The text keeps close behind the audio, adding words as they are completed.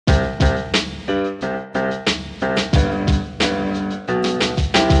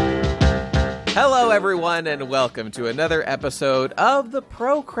everyone, and welcome to another episode of the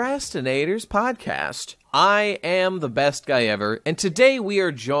Pro Crastinators podcast. I am the best guy ever, and today we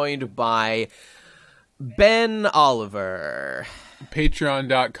are joined by Ben Oliver.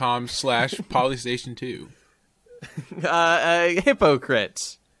 Patreon.com/polystation2.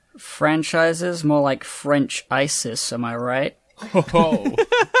 Hypocrite. Franchises, more like French ISIS, am I right? Oh.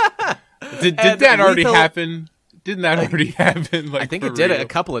 Did that already happen? Didn't that already happen? I think it did it a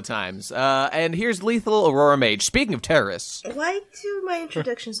couple of times. And here's Lethal Aurora Mage. Speaking of terrorists. Why do my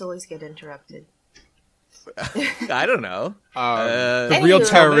introductions always get interrupted? I don't know. The real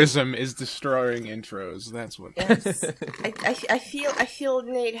terrorism is destroying intros. That's what. Yes. I feel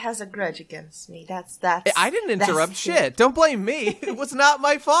Nate has a grudge against me. That's. I didn't interrupt shit. Don't blame me. It was not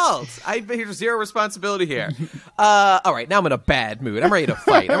my fault. I have zero responsibility here. All right, now I'm in a bad mood. I'm ready to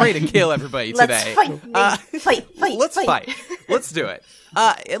fight. I'm ready to kill everybody today. Let's fight, Let's fight. Let's do it.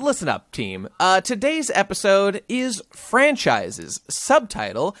 Listen up, team. Today's episode is franchises,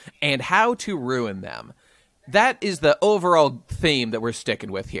 subtitle, and how to ruin them. That is the overall theme that we're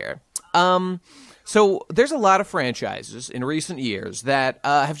sticking with here. So there's a lot of franchises in recent years that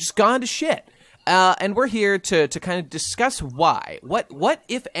have just gone to shit. And we're here to kind of discuss why. What,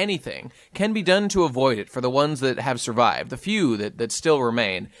 if anything, can be done to avoid it for the ones that have survived, the few that still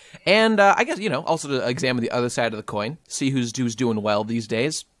remain. And I guess, also to examine the other side of the coin, see who's doing well these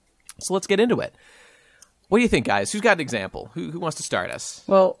days. So let's get into it. What do you think, guys? Who's got an example? Who wants to start us?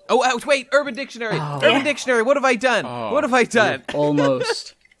 Well... wait! Urban Dictionary! Urban Dictionary! What have I done? What have I done?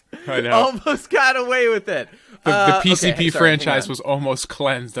 Almost. I know. Almost got away with it. The PCP franchise was almost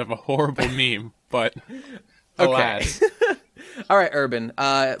cleansed of a horrible meme, but alas. All right, Urban,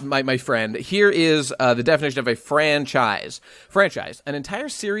 my friend. Here is the definition of a franchise. Franchise, an entire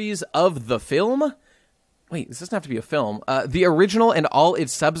series of the film... Wait, this doesn't have to be a film. The original and all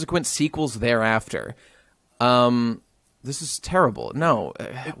its subsequent sequels thereafter. This is terrible. No,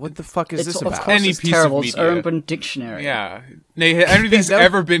 what the fuck is this about? Of course Any it's piece terrible. of It's media. Urban Dictionary. Yeah. Nate, have any of these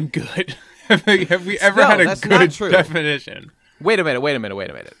ever been good? Have we ever had a that's good not true. definition? Wait a minute.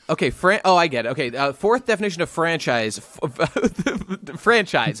 Okay, I get it. Okay, fourth definition of franchise.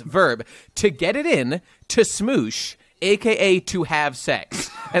 Franchise, verb, to get it in, to smoosh, a.k.a. to have sex.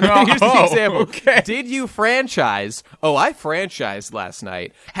 And then here's the example. Okay. Did you franchise? Oh, I franchised last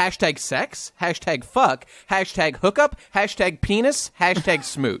night. Hashtag sex, hashtag fuck, hashtag hookup, hashtag penis, hashtag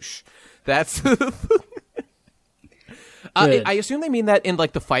smoosh. That's... I assume they mean that in,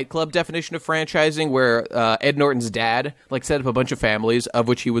 like, the Fight Club definition of franchising, where Ed Norton's dad, like, set up a bunch of families, of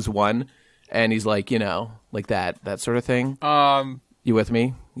which he was one, and he's like, like that sort of thing. You with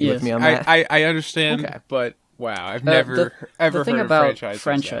me? Yes. With me on that? I understand, Okay. but wow, I've never the thing heard about of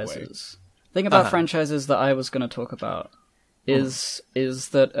franchises. The thing about franchises that I was going to talk about is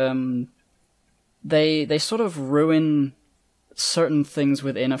that they sort of ruin certain things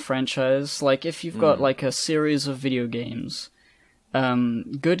within a franchise. Like if you've got like a series of video games,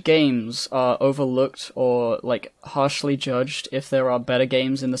 good games are overlooked or like harshly judged if there are better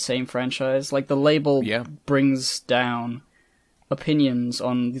games in the same franchise. Like the label brings down opinions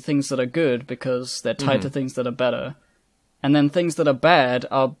on the things that are good because they're tied to things that are better, and then things that are bad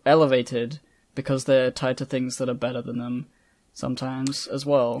are elevated because they're tied to things that are better than them sometimes as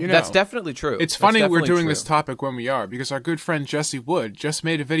well. That's definitely true. It's funny we're doing this topic when we are, because our good friend Jesse Wood just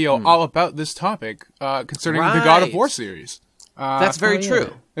made a video all about this topic concerning the God of War series. That's very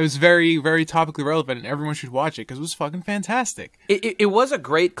true. It was very, very topically relevant, and everyone should watch it because it was fucking fantastic. It was a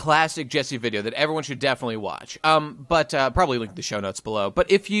great classic Jesse video that everyone should definitely watch. But probably link the show notes below. But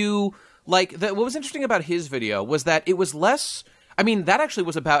if you like, what was interesting about his video was that it was less. I mean, that actually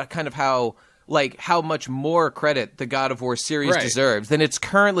was about kind of how much more credit the God of War series deserves than it's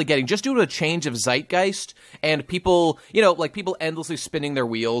currently getting, just due to a change of zeitgeist and people, people endlessly spinning their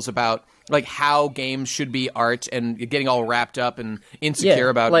wheels about like how games should be art and getting all wrapped up and insecure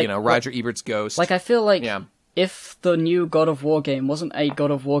about, Roger Ebert's Ghost. Like, I feel like if the new God of War game wasn't a God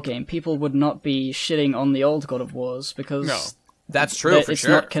of War game, people would not be shitting on the old God of Wars because that's true. It's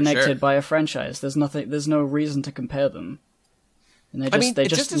not connected by a franchise. There's no reason to compare them. And they're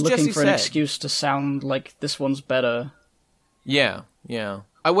just looking for an excuse to sound like this one's better. Yeah.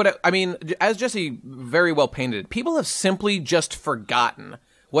 As Jesse very well painted it, people have simply just forgotten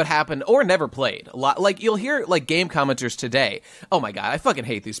what happened or never played. A lot, like you'll hear like game commenters today. Oh my god, I fucking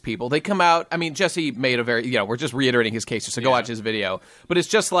hate these people. They come out. I mean, Jesse made a very, we're just reiterating his case, so go watch his video. But it's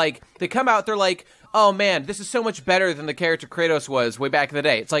just like they come out. They're like, oh man, this is so much better than the character Kratos was way back in the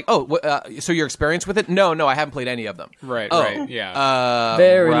day. It's like, oh, so your experience with it? No, I haven't played any of them. Right, yeah.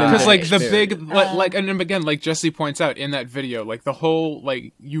 Very because like the experience. big, like, and again, like Jesse points out in that video, like the whole,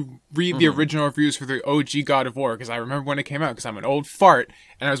 like you read the original reviews for the OG God of War, because I remember when it came out, because I'm an old fart,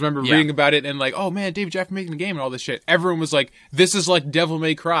 and I remember reading about it and like, oh man, David Jaffe making the game and all this shit. Everyone was like, this is like Devil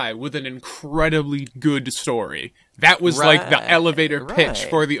May Cry with an incredibly good story. That was like the elevator pitch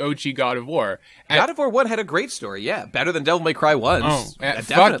for the OG God of War. And God of War 1 had a great story, better than Devil May Cry 1. Oh,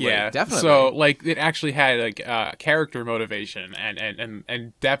 definitely. So like it actually had like character motivation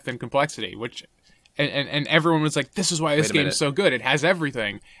and depth and complexity, which and everyone was like, this is why this game is so good. It has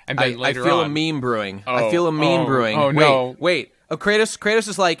everything. And then later I feel on, a meme brewing. Oh, I feel a meme brewing. Oh no! Wait. Oh, Kratos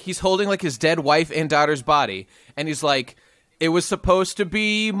is like, he's holding like his dead wife and daughter's body, and he's like, it was supposed to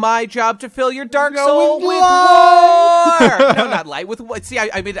be my job to fill your dark soul with war. No, not light, with what? See,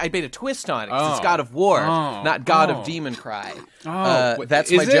 I made a twist on it. 'Cause it's God of War, not God of Demon Cry.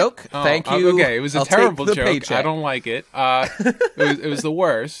 That's my joke. Thank you. Okay, it was a terrible joke. Paycheck. I don't like it. It was the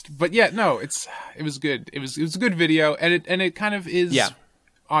worst. But yeah, no, it was good. It was a good video, and it kind of is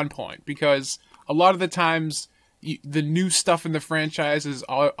on point, because a lot of the times the new stuff in the franchise is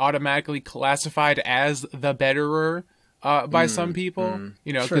automatically classified as the betterer. By some people,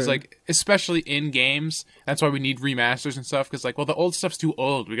 you know, because like, especially in games, that's why we need remasters and stuff, because like, well, the old stuff's too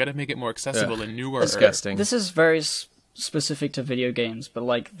old. We got to make it more accessible and newer. Disgusting. This is very specific to video games, but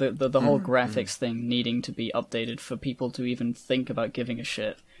like the whole graphics thing needing to be updated for people to even think about giving a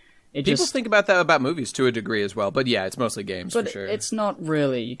shit. People think about that about movies to a degree as well, but yeah, it's mostly games for sure. But it's not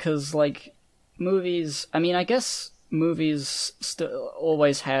really, because like movies. I mean, I guess movies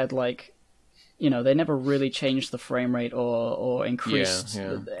always had like, you know, they never really changed the frame rate or increased.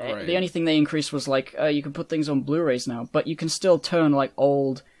 The only thing they increased was like, you can put things on Blu-rays now, but you can still turn like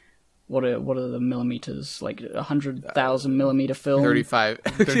old. What are the millimeters? Like 100,000 millimeter film. 35.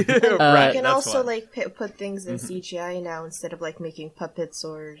 You can also like put things in CGI now instead of like making puppets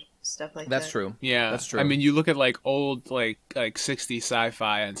or stuff like that. That's true. Yeah, that's true. I mean, you look at like old like 60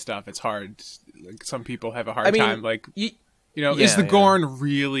 sci-fi and stuff. It's hard. Like, some people have a hard time. Like. You know, is the Gorn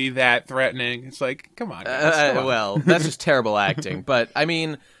really that threatening? It's like, come on. Well, that's just terrible acting. But I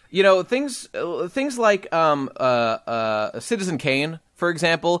mean, you know, things like Citizen Kane, for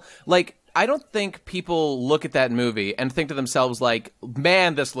example. Like, I don't think people look at that movie and think to themselves like,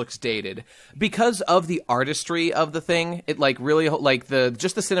 man, this looks dated, because of the artistry of the thing. It like really like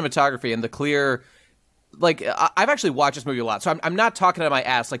just the cinematography and the clear. Like, I've actually watched this movie a lot, so I'm not talking out of my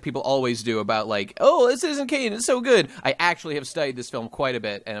ass like people always do about, like, oh, Citizen Kane, it's so good. I actually have studied this film quite a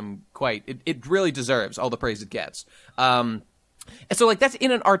bit, and it really deserves all the praise it gets. And so, like, that's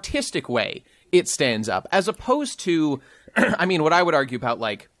in an artistic way, it stands up, as opposed to, I mean, what I would argue about,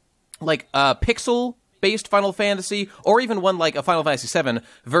 like pixel-based Final Fantasy, or even one like a Final Fantasy VII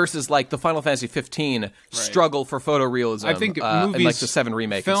versus like the Final Fantasy 15 struggle for photorealism. I think movies, and like the 7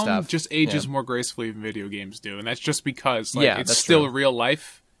 remake film and stuff. just ages more gracefully than video games do, and that's just because like it's still real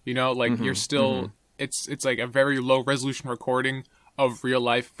life. You know, like you're still it's like a very low resolution recording of real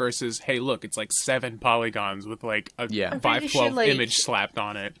life versus, hey, look, it's like 7 polygons with like a 512 image slapped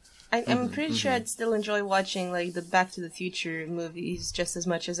on it. I'm pretty sure I'd still enjoy watching like the Back to the Future movies just as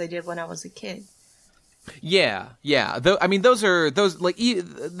much as I did when I was a kid. Yeah. I mean, those like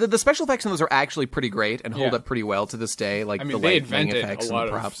the special effects in those are actually pretty great and hold up pretty well to this day. Like, I mean, the lightning effects and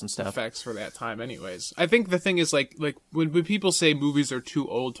the props and stuff. Effects for that time, anyways. I think the thing is like when people say movies are too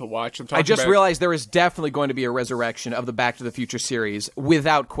old to watch, I just realized there is definitely going to be a resurrection of the Back to the Future series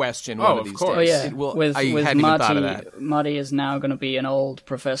without question. One of these days. Oh yeah, it will, with hadn't Marty. Even thought of that. Marty is now going to be an old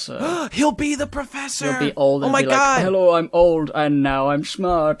professor. He'll be the professor. He'll be old. And oh my be god! Like, hello, I'm old and now I'm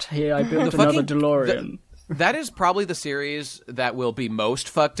smart. Here, I built another DeLorean. That is probably the series that will be most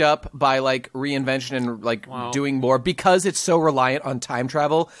fucked up by like reinvention and like doing more, because it's so reliant on time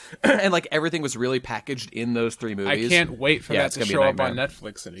travel and like everything was really packaged in those 3 movies. I can't wait for that to show up on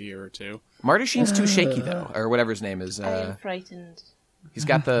Netflix in a year or 2. Marty Sheen's too shaky though, or whatever his name is. I am frightened. He's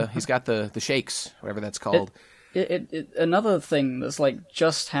got the shakes, whatever that's called. Another thing that's like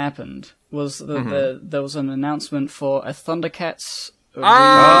just happened was there was an announcement for a Thundercats. We were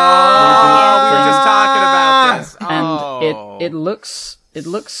just talking about this, and it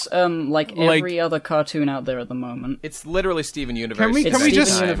looks like every other cartoon out there at the moment. It's literally Steven Universe. Can we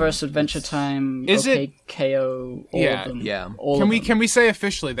just Steven Universe, Adventure Time? Is it KO? All of them. Yeah. Can we say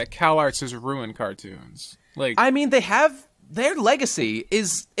officially that CalArts has ruined cartoons? Like, I mean, they have their legacy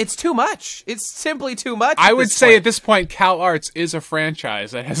it's too much. It's simply too much. I would say at this point, Cal Arts is a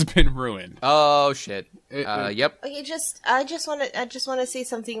franchise that has been ruined. Oh shit. Yep. Okay, I just want to say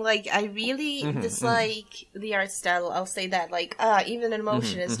something. Like, I really dislike the art style. I'll say that. Like, even in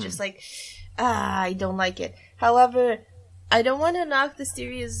motion is just like, I don't like it. However, I don't want to knock the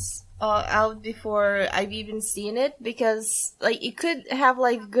series out before I've even seen it, because like it could have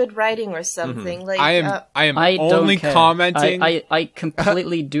like good writing or something. Like I am only commenting. I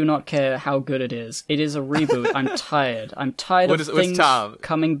completely do not care how good it is. It is a reboot. I'm tired. I'm tired of things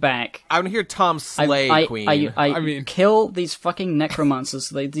coming back. I want to hear Tom slay Queen. I mean, kill these fucking necromancers.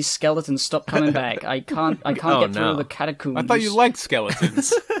 These skeletons stop coming back. I can't get through the catacombs. I thought you liked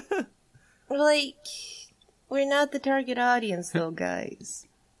skeletons. Like, we're not the target audience, though, guys.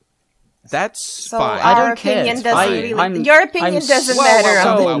 That's so fine. I don't care. Your opinion doesn't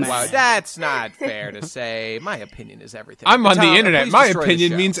matter. Whoa. That's not fair to say. My opinion is everything. I'm on the internet. My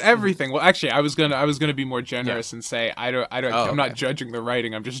opinion means everything. Well, actually, I was gonna be more generous and say I'm not judging the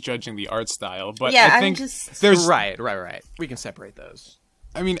writing. I'm just judging the art style. But I think there's right. We can separate those.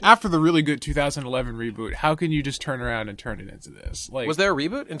 I mean, after the really good 2011 reboot, how can you just turn around and turn it into this? Like, was there a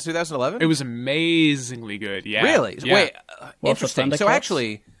reboot in 2011? It was amazingly good. Yeah. Really? Yeah. Wait. Interesting. So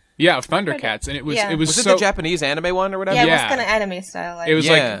actually. Yeah, of Thundercats, and it was Was it the Japanese anime one or whatever? Yeah, it was kind of anime style. It was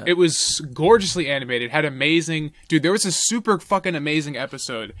it was gorgeously animated. Had amazing, dude. There was a super fucking amazing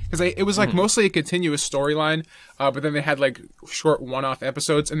episode because it was like mostly a continuous storyline, but then they had like short one-off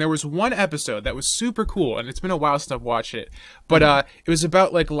episodes, and there was one episode that was super cool, and it's been a while since I've watched it, but it was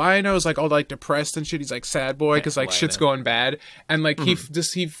about like Lion-O's like all like depressed and shit. He's like sad boy because like shit's going bad, and like he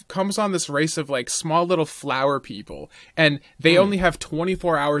comes on this race of like small little flower people, and they only have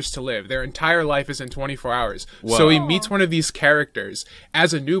 24 hours to live. Their entire life is in 24 hours. Whoa. So he meets one of these characters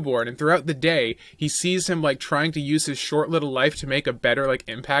as a newborn, and throughout the day he sees him like trying to use his short little life to make a better like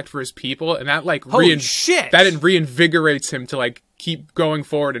impact for his people, and that like reinvigorates him to like keep going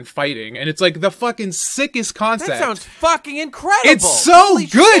forward and fighting, and it's like the fucking sickest concept. That sounds fucking incredible. It's so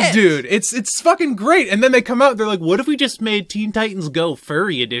good, dude. It's fucking great. And then they come out, they're like, what if we just made Teen Titans Go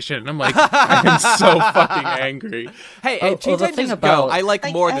Furry Edition? And I'm like, I am so fucking angry. Hey, Teen Titans Go, I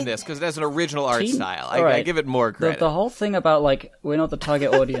like more than this because it has an original art style. I give it more credit. The whole thing about like we're not the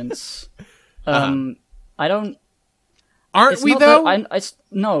target audience. I don't. Aren't we though?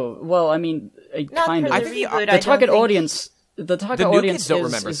 No. Well, I mean, kind of. I think the target audience. The target audience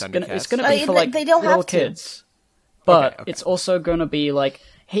is going to be for like little kids. But it's also going to be like,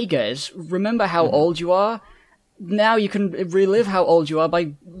 hey guys, remember how old you are? Now you can relive how old you are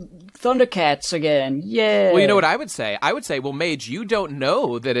by Thundercats again. Yeah. Well, you know what I would say? I would say, well, Mage, you don't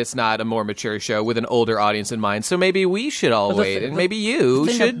know that it's not a more mature show with an older audience in mind, so maybe we should all wait, and maybe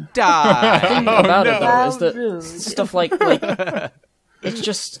you should die. The thing about it, though, is that stuff like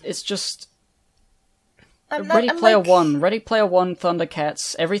it's just Ready Player One,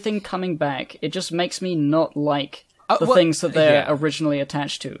 Thundercats, everything coming back, it just makes me not like the things that they're originally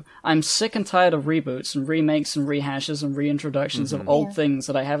attached to. I'm sick and tired of reboots and remakes and rehashes and reintroductions of old things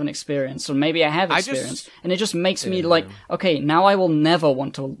that I haven't experienced, or maybe I have experienced, and it just makes me like, okay, now I will never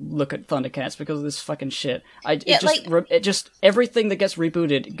want to look at Thundercats because of this fucking shit. It just everything that gets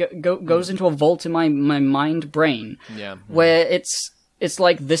rebooted goes into a vault in my mind brain, where it's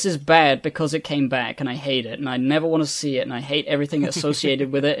like, this is bad because it came back, and I hate it, and I never want to see it, and I hate everything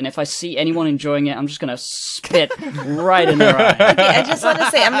associated with it, and if I see anyone enjoying it, I'm just gonna spit right in their eye. Okay, I just want to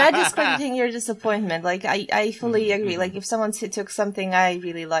say, I'm not discrediting your disappointment. Like, I fully agree. Like, if someone took something I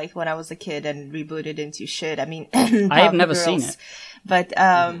really liked when I was a kid and rebooted into shit, I mean, I have never seen it. But,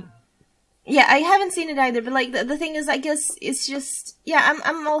 yeah, I haven't seen it either, but like the thing is, I guess it's just,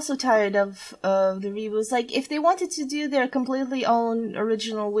 I'm also tired of the reboots. Like, if they wanted to do their completely own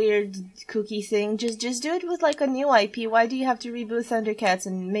original weird kooky thing, just do it with like a new IP. Why do you have to reboot Thundercats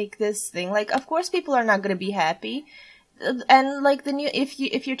and make this thing? Like, of course people are not gonna be happy. And like the new,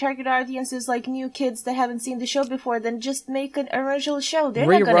 if your target audience is like new kids that haven't seen the show before, then just make an original show. They're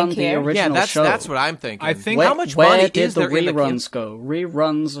not gonna care. That's what I'm thinking. I think how much money is there in the reruns go?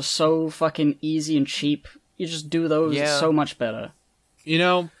 Reruns are so fucking easy and cheap. You just do those so much better. You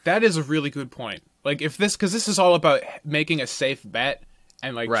know, that is a really good point. Like, if because this is all about making a safe bet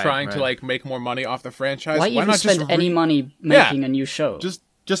and like trying to like make more money off the franchise. Why even not spend just any money making a new show?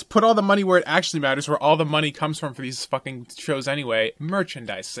 Just put all the money where it actually matters, where all the money comes from for these fucking shows anyway.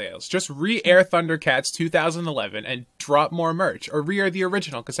 Merchandise sales. Just re-air Thundercats 2011 and drop more merch. Or re-air the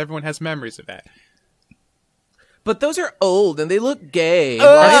original, because everyone has memories of that. But those are old and they look gay.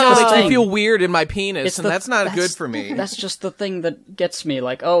 That's That the makes me thing. feel weird in my penis, and that's not good for me. That's just the thing that gets me.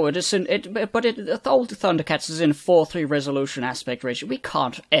 Like, oh, it is in the old Thundercats is in 4:3 resolution aspect ratio. We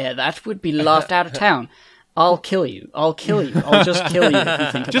can't air that. We'd be laughed out of town. I'll kill you. I'll just kill you if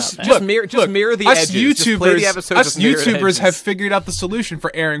you think about that. Just mirror the edges. Just play the episodes Us with mirrored YouTubers edges. have figured out the solution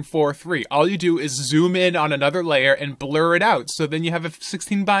for airing 4:3. All you do is zoom in on another layer and blur it out, so then you have a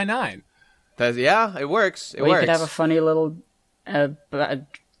 16:9. Yeah, it works. It Or works. you could have a funny little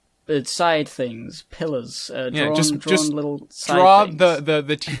side things, pillars, drawn little side draw things.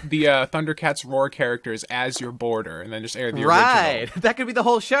 the Thundercats roar characters as your border, and then just air the Right. original. That could be the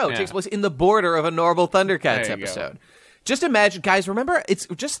whole show. It Yeah. takes place in the border of a normal Thundercats There you episode. Just imagine, guys, remember,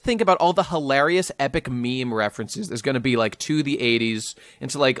 just think about all the hilarious epic meme references there's going to be, like, to the 80s,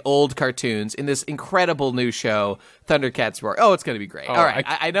 into, like, old cartoons in this incredible new show, Thundercats Roar. Oh, it's going to be great. Oh, all right.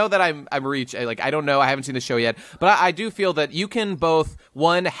 I know that I'm I don't know, I haven't seen the show yet, but I do feel that you can both,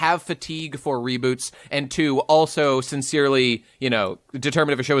 one, have fatigue for reboots, and two, also sincerely,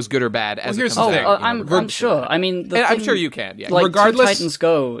 determine if a show is good or bad as it here's comes the out. thing. I'm sure. I mean, I'm sure you can, yeah. Like, Regardless- Teen Titans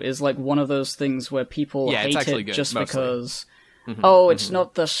Go is like one of those things where people Yeah, it's hate actually it good, just mostly. because, it's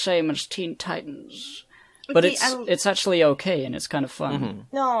not the same as Teen Titans. But Okay, it's actually okay, and it's kind of fun.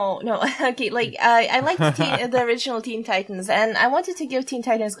 No. Okay, like, I liked the original Teen Titans, and I wanted to give Teen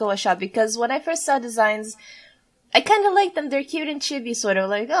Titans Go a shot, because when I first saw designs, I kind of liked them. They're cute and chibi, sort of,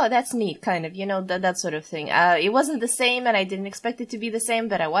 like, oh, that's neat, kind of, that sort of thing. It wasn't the same, and I didn't expect it to be the same,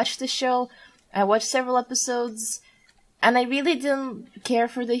 but I watched the show, I watched several episodes, and I really didn't care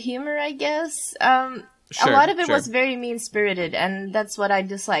for the humor, I guess. A lot of it was very mean-spirited, and that's what I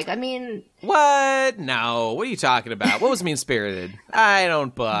dislike. I mean... What? No. What are you talking about? What was mean-spirited? I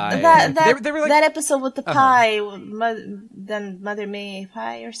don't buy it. They were like, that episode with the pie, then Mother May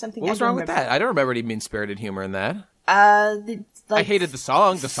Pie or something. what was wrong with that? I don't remember any mean-spirited humor in that. I hated the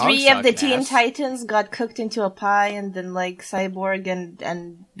song. The song Three of the sucked Teen ass. Titans got cooked into a pie, and then, like, Cyborg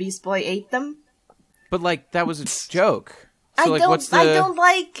and Beast Boy ate them. But, like, that was a joke. So, I like, don't. what's the... I didn't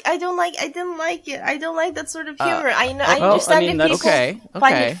like it. I don't like that sort of humor. I well, understand I mean, if that's people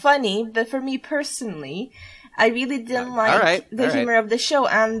find okay. it funny, but for me personally, I really didn't like alright, the alright. humor of the show,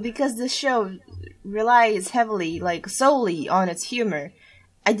 and because the show relies heavily, like, solely on its humor,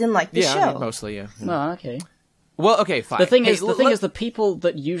 I didn't like the show. Mostly, yeah. Oh, okay. Well, okay, fine. The thing Hey, is, the people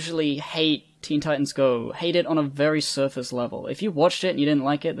that usually hate Teen Titans Go hate it on a very surface level. If you watched it and you didn't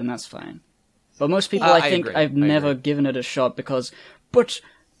like it, then that's fine. But most people, I think, agree. I've never given it a shot because, but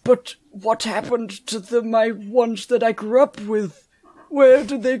what happened to my ones that I grew up with? Where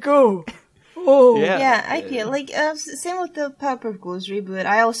did they go? Oh, Yeah, I feel like same with the Powerpuff Girls reboot.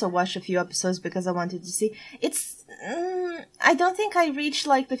 I also watched a few episodes because I wanted to see. It's I don't think I reached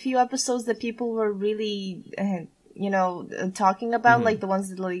like the few episodes that people were really talking about, like the ones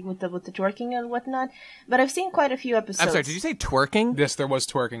that, like, with the twerking and whatnot. But I've seen quite a few episodes. I'm sorry, did you say twerking? Yes, there was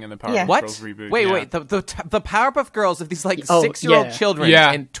twerking in the Powerpuff Yeah. What? Girls reboot. Wait, yeah. wait. The Powerpuff Girls of these, like, Oh, 6-year-old yeah. children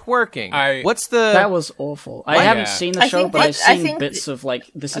Yeah. and twerking. What's That was awful. I haven't seen the I show, think but that- I've seen I think bits of, like,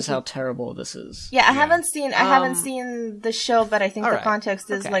 this is how terrible this is. Yeah, I haven't seen the show, but I think the alright. context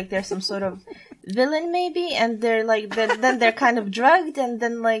is Okay. like there's some sort of villain maybe, and they're like then they're kind of drugged, and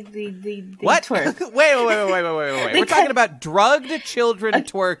then like they What? twerk. wait. We're talking about drugged children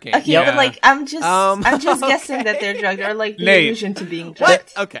twerking. Okay, Yeah. but like I'm just guessing that they're drugged, or like the Nate. illusion to being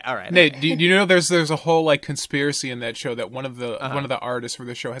drugged. What? Okay, all right. Nate, do you know there's a whole like conspiracy in that show that one of the artists for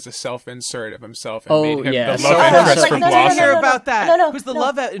the show has a self-insert of himself and Oh, made him yeah. the So- love Oh, interest like, for I didn't Blossom. hear about that. No, Who's the no,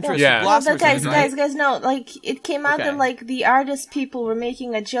 love no. interest? Yeah. of No, Blossom? but guys, right? no. Like, it came out Okay. that, like, the artist people were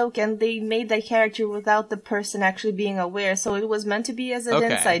making a joke, and they made that character without the person actually being aware, so it was meant to be as an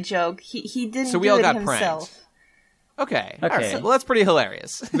Okay. inside joke. He didn't So we do all it got himself. pranked. Okay. All right. Okay. Well, that's pretty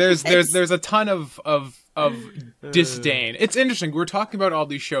hilarious. There's a ton of disdain. It's interesting. We're talking about all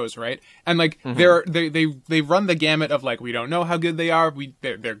these shows, right? And like they run the gamut of like we don't know how good they are.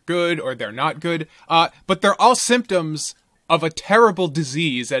 They're good or they're not good. But they're all symptoms of a terrible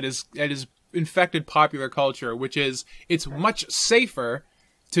disease that is infected popular culture, which is it's much safer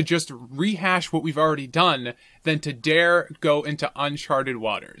to just rehash what we've already done than to dare go into uncharted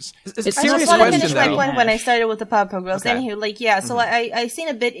waters. It's It's a I serious just want to question, finish my though. point when I started with the Powerpuff Girls. Okay. Anywho, like, yeah, so I seen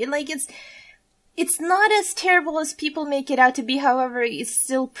a bit, like, it's not as terrible as people make it out to be, however, it's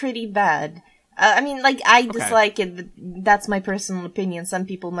still pretty bad. I mean, like, I dislike it, but that's my personal opinion. Some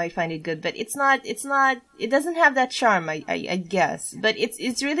people might find it good, but it doesn't have that charm, I guess. But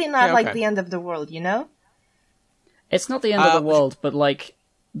it's really not Yeah, like okay. the end of the world, you know? It's not the end of the world, but, like,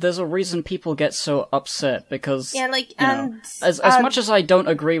 there's a reason people get so upset, because and as much as I don't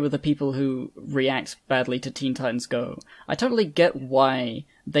agree with the people who react badly to Teen Titans Go, I totally get why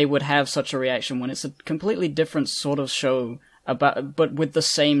they would have such a reaction when it's a completely different sort of show but with the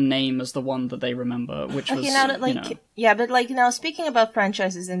same name as the one that they remember, which was now speaking about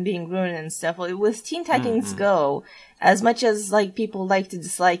franchises and being ruined and stuff, with Teen Titans Go, as much as like people like to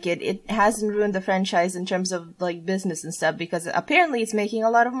dislike it, it hasn't ruined the franchise in terms of like business and stuff, because apparently it's making a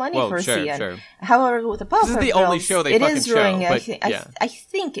lot of money for CN. Sure. However, with the Powerpuff Girls, this is the only show they fucking ruining. Show, I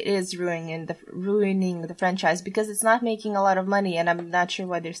think it is ruining the franchise, because it's not making a lot of money, and I'm not sure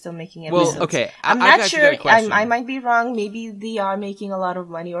why they're still making it. Well, okay, I'm not sure. I might be wrong. Maybe they are making a lot of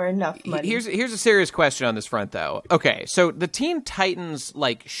money or enough money. Here's a serious question on this front, though. Okay, so the Teen Titans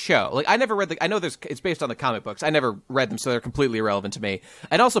show, like I never read I know it's based on the comic books. I never read them, so they're completely irrelevant to me.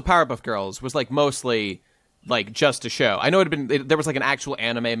 And also Powerpuff Girls was mostly just a show. I know there was an actual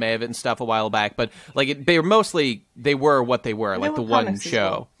anime made of it and stuff a while back, but they were what they were, the one show.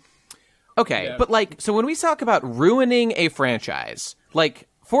 Well. Okay, yeah. But so when we talk about ruining a franchise,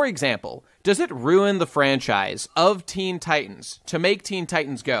 for example, does it ruin the franchise of Teen Titans to make Teen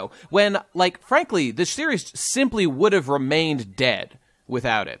Titans Go when, frankly, the series simply would have remained dead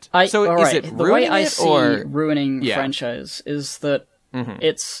without it? Is it the way I it, see or... ruining franchise is that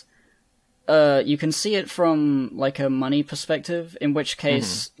it's you can see it from a money perspective, in which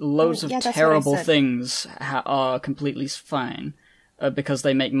case loads of terrible things are completely fine because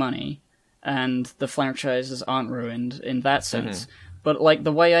they make money, and the franchises aren't ruined in that sense. But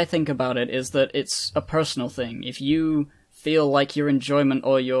the way I think about it is that it's a personal thing. If you feel like your enjoyment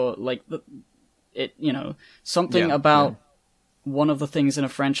or your something about one of the things in a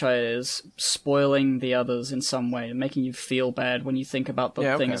franchise spoiling the others in some way, making you feel bad when you think about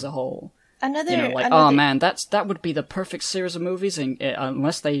the thing as a whole. Oh man, that would be the perfect series of movies,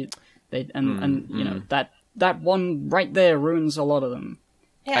 unless they that one right there ruins a lot of them.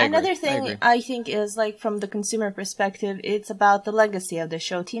 Yeah, another thing I think is from the consumer perspective, it's about the legacy of the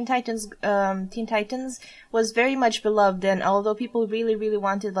show. Teen Titans was very much beloved, and although people really, really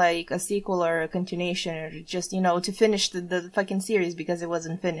wanted a sequel or a continuation, or just to finish the fucking series because it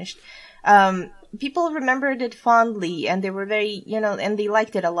wasn't finished, people remembered it fondly, and they were very, and they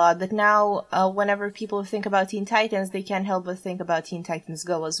liked it a lot. But now, whenever people think about Teen Titans, they can't help but think about Teen Titans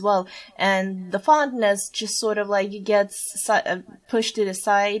Go as well. And the fondness just sort of gets pushed to the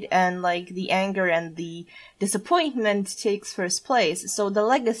side, and the anger and the disappointment takes first place. So the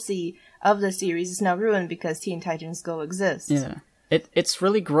legacy of the series is now ruined because Teen Titans Go exists. Yeah. It's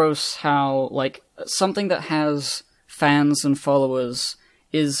really gross how, something that has fans and followers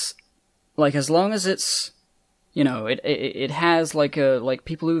is... as long as it's, it has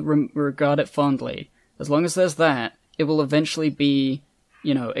people who regard it fondly, as long as there's that, it will eventually be,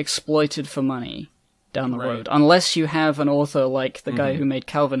 exploited for money down the road. Unless you have an author like the guy who made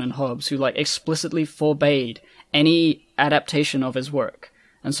Calvin and Hobbes, who explicitly forbade any adaptation of his work.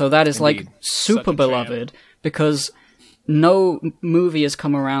 And so that is super beloved, because no movie has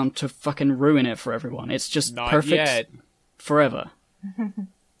come around to fucking ruin it for everyone. It's just not perfect yet. Forever.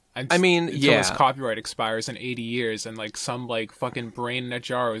 Until this copyright expires in 80 years, and some fucking brain in a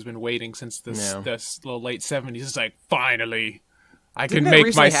jar has been waiting since this late 70s. It's finally, I can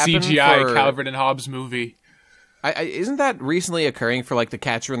make my CGI Calvin and Hobbes movie. Isn't that recently occurring for The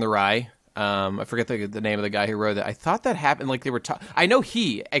Catcher in the Rye? I forget the name of the guy who wrote it. I thought that happened. They were. I know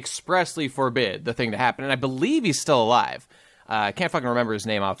he expressly forbid the thing to happen, and I believe he's still alive. I can't fucking remember his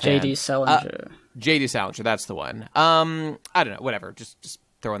name offhand. J.D. Salinger. J.D. Salinger, that's the one. I don't know. Whatever. Just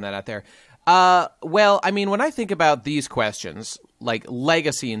throwing that out there. Well, I mean, when I think about these questions,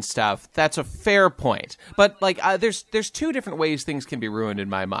 legacy and stuff, that's a fair point. But there's two different ways things can be ruined in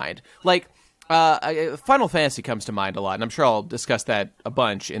my mind. Final Fantasy comes to mind a lot, and I'm sure I'll discuss that a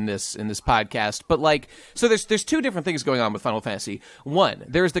bunch in this podcast. But so there's two different things going on with Final Fantasy. One,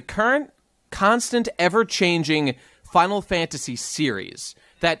 there's the current, constant, ever-changing Final Fantasy series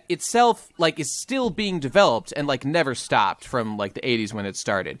that itself is still being developed and never stopped from the 80s when it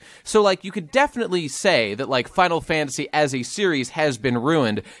started. So you could definitely say that Final Fantasy as a series has been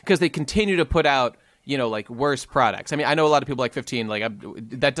ruined because they continue to put out worse products. I mean, I know a lot of people 15,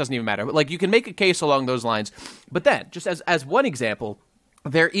 that doesn't even matter. But you can make a case along those lines. But then, just as one example,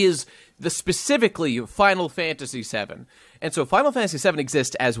 there is the specifically Final Fantasy VII. And so Final Fantasy VII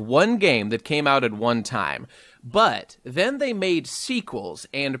exists as one game that came out at one time. But then they made sequels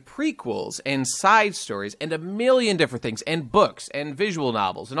and prequels and side stories and a million different things, and books and visual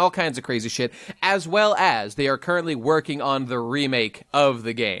novels and all kinds of crazy shit, as well as they are currently working on the remake of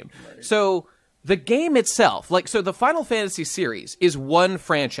the game. Right. So The game itself, so the Final Fantasy series is one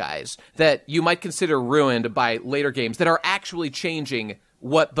franchise that you might consider ruined by later games that are actually changing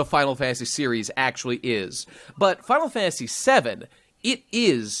what the Final Fantasy series actually is. But Final Fantasy VII, it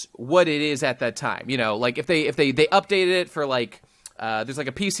is what it is at that time. If they updated it for there's a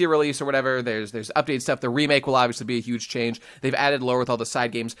PC release or whatever, there's updated stuff. The remake will obviously be a huge change. They've added lore with all the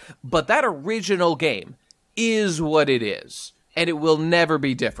side games, but that original game is what it is. And it will never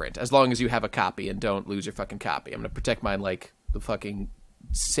be different as long as you have a copy and don't lose your fucking copy. I'm going to protect mine like the fucking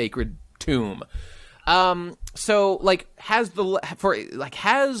sacred tomb. So has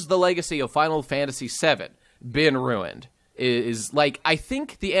the legacy of Final Fantasy VII been ruined? I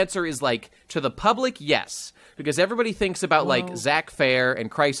think the answer is to the public, yes. Because everybody thinks about Zack Fair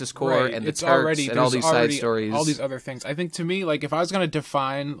and Crisis Core and the Turks and all these side stories, all these other things. I think to me, if I was going to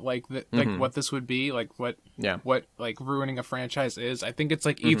define what this would be, what ruining a franchise is, I think it's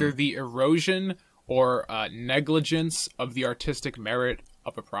either the erosion or negligence of the artistic merit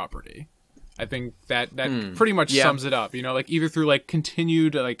of a property. I think that pretty much sums it up. Either through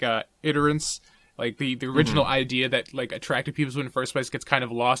continued iterance, the original idea that attracted people to it in the first place gets kind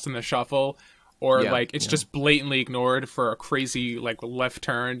of lost in the shuffle. Or it's just blatantly ignored for a crazy left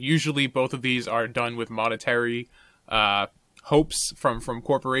turn. Usually both of these are done with monetary hopes from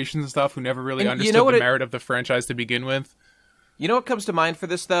corporations and stuff who never really understood the merit of the franchise to begin with. You know what comes to mind for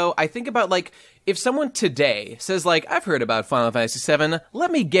this, though? I think about, if someone today says, I've heard about Final Fantasy VII, let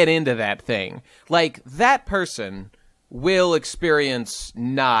me get into that thing. That person will experience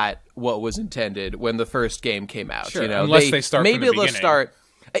not what was intended when the first game came out. Sure, unless they start from the beginning.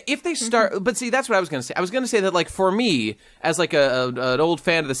 If they start, but see, that's what I was going to say. I was going to say that, for me, as an old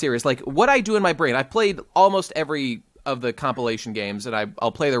fan of the series, what I do in my brain, I've played almost every of the compilation games, and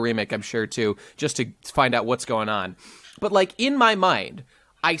I'll play the remake, I'm sure, too, just to find out what's going on. But, in my mind,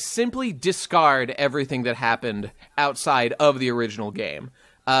 I simply discard everything that happened outside of the original game.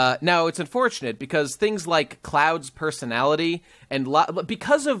 Now, it's unfortunate because things like Cloud's personality and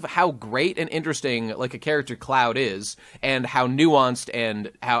because of how great and interesting a character Cloud is and how nuanced and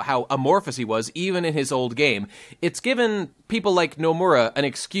how amorphous he was even in his old game, it's given people like Nomura an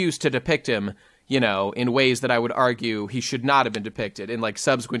excuse to depict him, in ways that I would argue he should not have been depicted in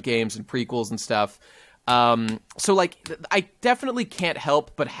subsequent games and prequels and stuff. So I definitely can't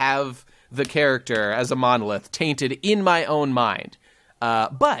help but have the character as a monolith tainted in my own mind.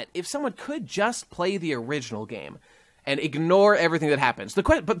 But if someone could just play the original game and ignore everything that happens,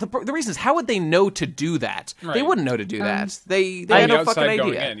 the reason is, how would they know to do that? Right. They wouldn't know to do that. They had no fucking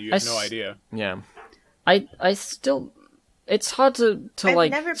idea. You have no idea. Yeah. I still, it's hard to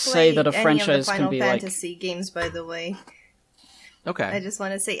say that a franchise can be Final Fantasy games, by the way. Okay. I just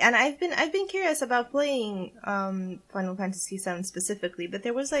want to say, and I've been curious about playing Final Fantasy VII specifically, but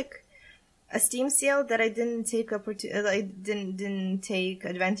there was a Steam sale that I didn't take didn't take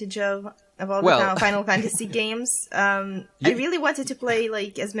advantage of all the Final Fantasy games. I really wanted to play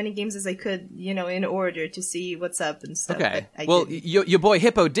as many games as I could, in order to see what's up and stuff. Okay. Well, your boy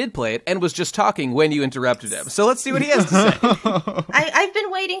Hippo did play it and was just talking when you interrupted him. So let's see what he has to say. I've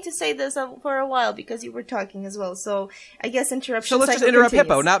been waiting to say this for a while because you were talking as well. So I guess interruption. So let's just interrupt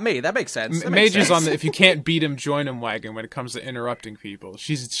Hippo, not me. That makes sense. Mage's on the if you can't beat him, join him wagon when it comes to interrupting people.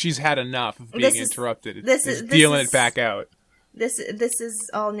 She's had enough of being interrupted. This is dealing it back out. This is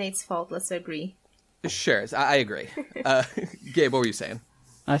all Nate's fault. Let's agree. Sure, I agree. Gabe, what were you saying?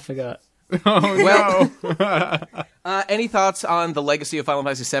 I forgot. Oh, no. Any thoughts on the legacy of Final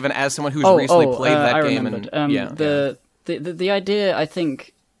Fantasy VII as someone who's recently played that I game? Remembered. The idea, I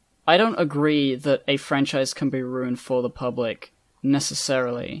think, I don't agree that a franchise can be ruined for the public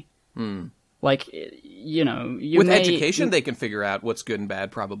necessarily. With education, they can figure out what's good and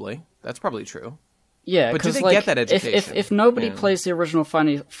bad. Probably that's probably true. Yeah, but do they get that education? If nobody plays the original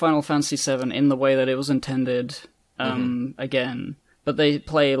Final Fantasy VII in the way that it was intended, again, but they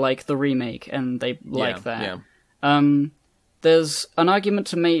play the remake and they like that, there's an argument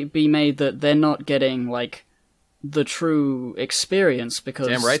to be made that they're not getting the true experience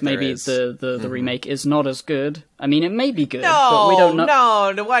because maybe the remake is not as good. I mean, it may be good, but we don't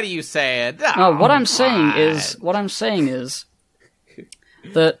know. No, why do you say it? No, what I'm saying is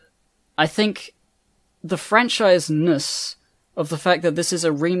that I think the franchise-ness of the fact that this is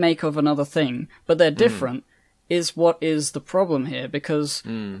a remake of another thing, but they're different, is what is the problem here, because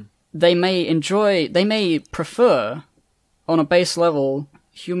they may prefer, on a base level,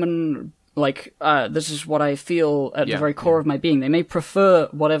 human, this is what I feel at the very core of my being, they may prefer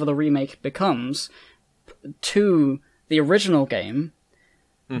whatever the remake becomes to the original game,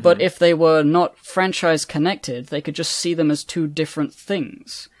 but if they were not franchise-connected, they could just see them as two different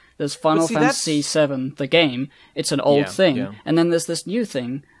things. There's Final Fantasy VII, the game. It's an old thing. And then there's this new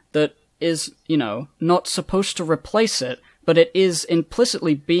thing that is, not supposed to replace it, but it is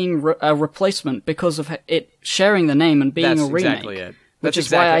implicitly being a replacement because of it sharing the name and being a remake. Exactly it. Which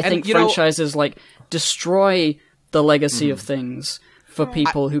is why I think franchises, destroy the legacy of things for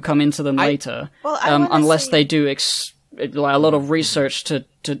people who come into them later, unless they do a lot of research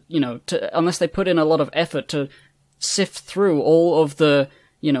unless they put in a lot of effort to sift through all of the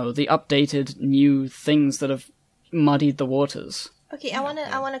updated new things that have muddied the waters. Okay, I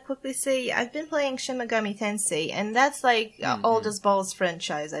wanna quickly say I've been playing Shin Megami Tensei, and that's old as balls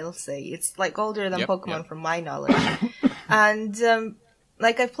franchise. I'll say it's older than Pokemon from my knowledge, and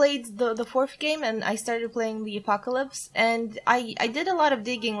I played the fourth game, and I started playing the Apocalypse, and I did a lot of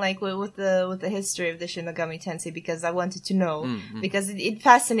digging with the history of the Shin Megami Tensei because I wanted to know because it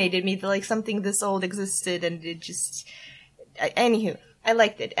fascinated me that something this old existed, and it just anywho I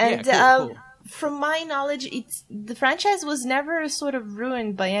liked it, and cool. From my knowledge, the franchise was never sort of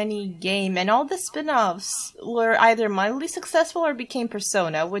ruined by any game, and all the spin-offs were either mildly successful or became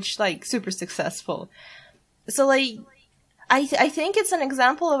Persona, which super successful. So I think it's an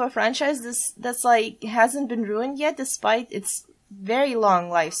example of a franchise that's hasn't been ruined yet, despite its very long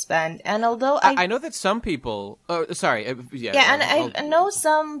lifespan. And although I know that some people, I know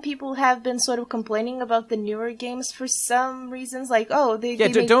some people have been sort of complaining about the newer games for some reasons,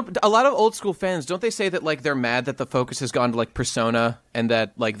 don't a lot of old school fans, don't they say that they're mad that the focus has gone to Persona and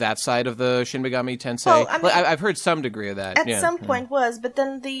that that side of the Shin Megami Tensei? Well, I mean, I've heard some degree of that. At some point but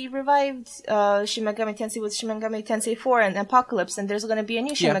then they revived Shin Megami Tensei with Shin Megami Tensei 4 and Apocalypse, and there's going to be a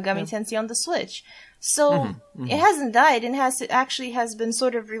new Shin Megami Tensei on the Switch. So it hasn't died, and has been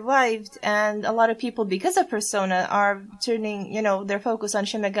sort of revived, and a lot of people, because of Persona, are turning their focus on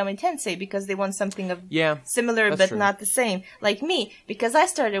Shin Megami Tensei because they want something similar but not the same. Like me, because I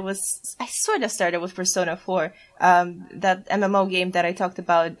sort of started with Persona 4, that MMO game that I talked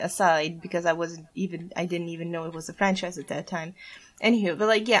about aside, because I didn't even know it was a franchise at that time. Anywho, but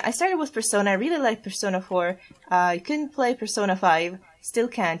I started with Persona. I really liked Persona 4. I couldn't play Persona 5. Still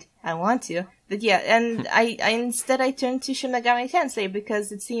can't. I want to. But and instead I turned to Shin Megami Tensei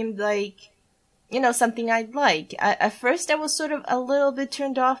because it seemed something I'd like. At first I was sort of a little bit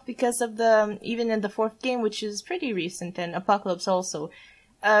turned off because of even in the fourth game, which is pretty recent, and Apocalypse also.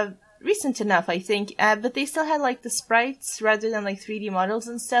 Recent enough, I think. But they still had the sprites rather than 3D models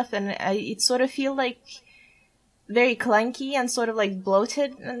and stuff, and it sort of feel very clunky and sort of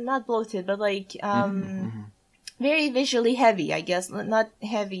bloated. Not bloated, but very visually heavy, I guess. Not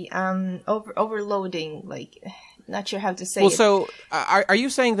heavy, overloading, not sure how to say it. Well, so, are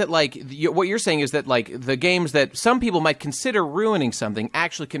you saying that, what you're saying is that, the games that some people might consider ruining something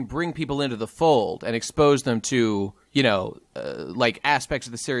actually can bring people into the fold and expose them to, aspects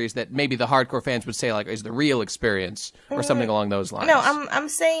of the series that maybe the hardcore fans would say, is the real experience, or something along those lines? No, I'm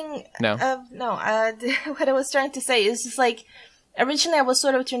saying... No? What I was trying to say is just, originally I was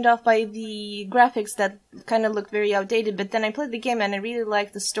sort of turned off by the graphics that kind of look very outdated, but then I played the game and I really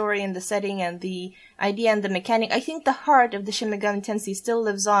liked the story and the setting and the idea and the mechanic. I think the heart of the Shin Megami Tensei still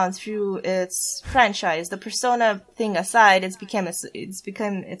lives on through its franchise. The Persona thing aside, it's become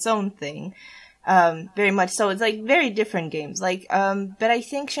its own thing. Very much so. It's very different games. But I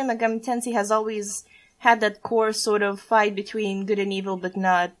think Shin Megami Tensei has always had that core sort of fight between good and evil, but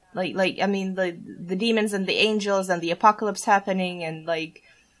not the demons and the angels and the apocalypse happening and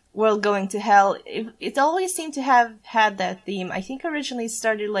world going to hell. It always seemed to have had that theme. I think originally it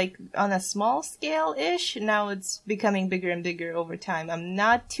started on a small scale-ish. Now it's becoming bigger and bigger over time. I'm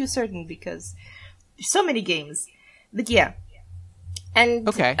not too certain because there's so many games. But yeah. And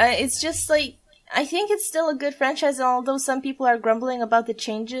it's just I think it's still a good franchise, and although some people are grumbling about the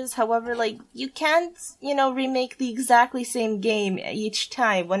changes, however, you can't, remake the exactly same game each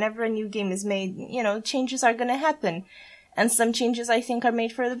time. Whenever a new game is made, changes are gonna happen. And some changes, I think, are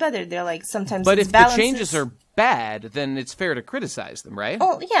made for the better. They're sometimes But if the changes are bad, then it's fair to criticize them, right?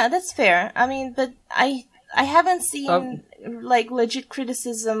 Oh, yeah, that's fair. I mean, but I haven't seen, legit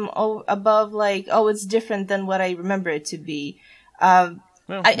criticism above, it's different than what I remember it to be.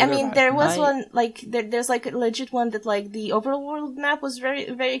 I mean, there was one, there's a legit one that, the overworld map was very,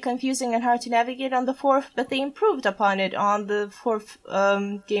 very confusing and hard to navigate on the fourth, but they improved upon it on the fourth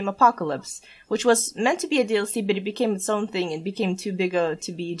game, Apocalypse, which was meant to be a DLC, but it became its own thing. It became too big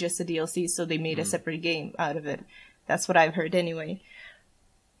to be just a DLC, so they made a separate game out of it. That's what I've heard anyway.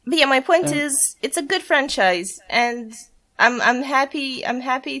 But yeah, my point is, it's a good franchise, and I'm happy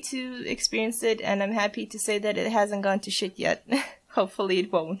to experience it, and I'm happy to say that it hasn't gone to shit yet. Hopefully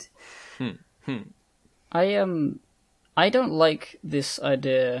it won't. I don't like this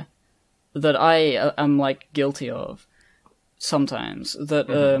idea that I am like guilty of sometimes.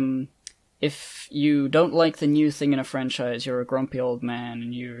 That if you don't like the new thing in a franchise, you're a grumpy old man,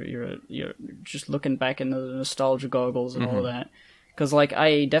 and you're just looking back in the nostalgia goggles and all of that. Because like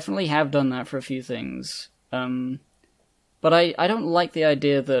I definitely have done that for a few things. But I don't like the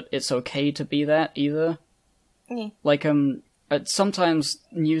idea that it's okay to be that either. Yeah. Like sometimes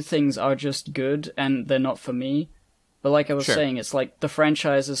new things are just good and they're not for me. But like I was saying, it's like the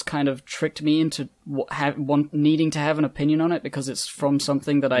franchise has kind of tricked me into needing to have an opinion on it because it's from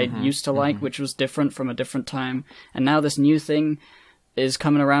something that I used to like, which was different from a different time. And now this new thing is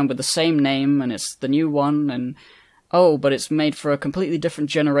coming around with the same name, and it's the new one, and but it's made for a completely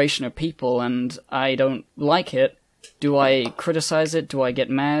different generation of people, and I don't like it. Do I criticize it? Do I get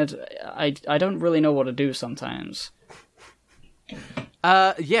mad? I don't really know what to do sometimes.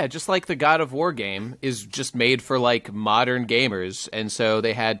 Yeah, just like the God of War game is just made for like modern gamers, and so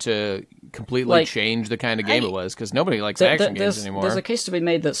they had to completely change the kind of game it was because nobody likes action games anymore. There's a case to be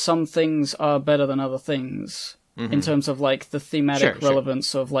made that some things are better than other things in terms of like the thematic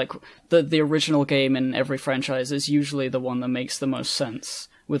relevance of like the original game in every franchise is usually the one that makes the most sense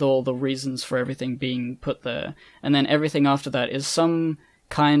with all the reasons for everything being put there, and then everything after that is some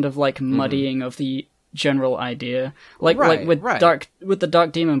kind of like muddying of the general idea, like with the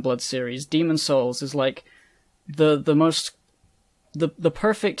Dark Demon Blood series. Demon Souls is like the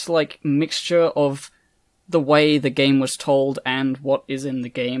perfect like mixture of the way the game was told and what is in the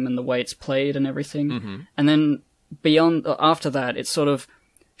game and the way it's played and everything. And then after that, it's sort of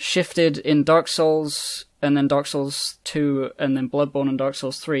shifted in Dark Souls and then Dark Souls 2 and then Bloodborne and Dark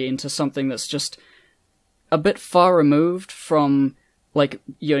Souls 3 into something that's just a bit far removed from like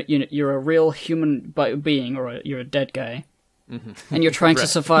you're a real human being, or you're a dead guy, and you're trying to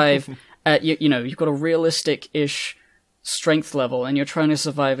survive at you've got a realistic-ish strength level, and you're trying to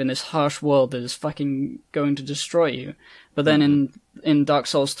survive in this harsh world that is fucking going to destroy you. But then in Dark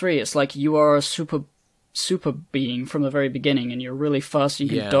Souls 3, it's like you are a super being from the very beginning, and you're really fast. You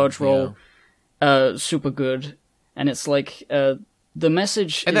can dodge roll, super good, and it's like the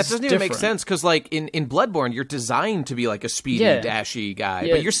message and is that doesn't even make sense because like in Bloodborne you're designed to be like a speedy dashy guy,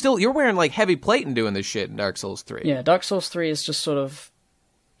 but you're wearing like heavy plate and doing this shit in Dark Souls 3. Dark Souls 3 is just sort of,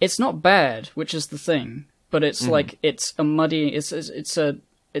 it's not bad, which is the thing, but it's like it's a muddy, it's a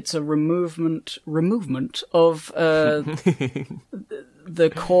removement of the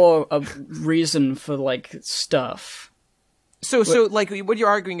core of reason for like stuff. So like what you're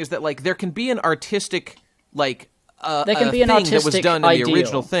arguing is that like there can be an artistic like there can be an artistic that was done ideal. in the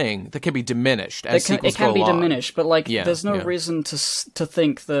original thing that can be diminished as sequels it can go be along. diminished, but like there's no reason to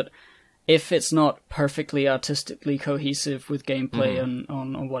think that if it's not perfectly artistically cohesive with gameplay and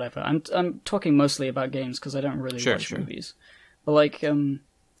on whatever. I'm talking mostly about games because I don't really watch movies. But like there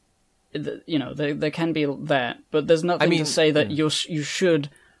can be that, but there's nothing to say that you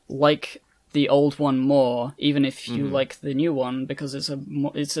should like the old one more, even if you like the new one, because it's a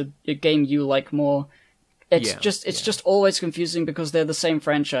game you like more. It's just always confusing because they're the same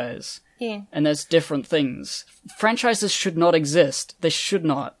franchise. Yeah. And there's different things. Franchises should not exist. They should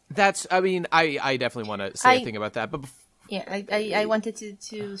not. I definitely want to say a thing about that. But I wanted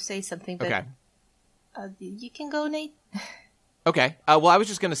to say something, but okay. You can go, Nate. Okay. Well, I was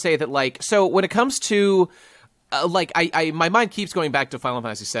just going to say that, like, so when it comes to, like, my mind keeps going back to Final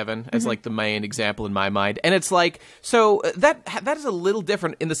Fantasy VII as, like, the main example in my mind. And it's like, so that is a little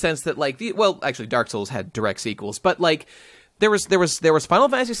different in the sense that, like, actually, Dark Souls had direct sequels, but, like, there was Final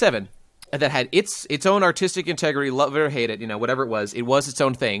Fantasy VII that had its own artistic integrity, love it or hate it, whatever it was its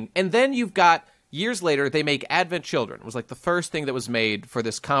own thing. And then you've got, years later, they make Advent Children. It was like the first thing that was made for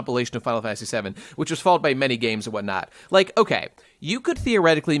this compilation of Final Fantasy VII, which was followed by many games and whatnot. Like, okay, you could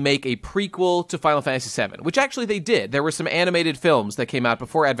theoretically make a prequel to Final Fantasy VII, which actually they did. There were some animated films that came out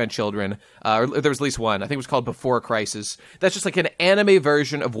before Advent Children, or there was at least one. I think it was called Before Crisis. That's just like an anime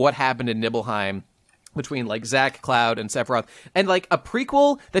version of what happened in Nibelheim between, like, Zack, Cloud, and Sephiroth, and, like, a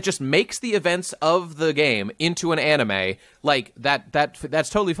prequel that just makes the events of the game into an anime, like, that's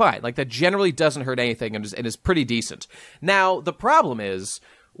totally fine. Like, that generally doesn't hurt anything and is pretty decent. Now, the problem is,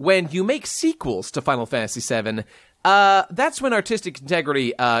 when you make sequels to Final Fantasy VII, that's when artistic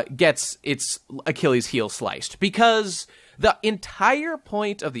integrity gets its Achilles heel sliced, because the entire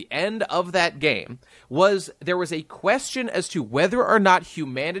point of the end of that game was there was a question as to whether or not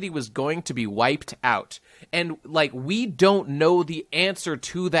humanity was going to be wiped out. And, like, we don't know the answer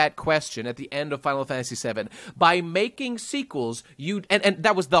to that question at the end of Final Fantasy VII. By making sequels, and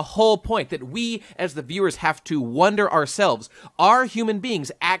that was the whole point, that we, as the viewers, have to wonder ourselves, are human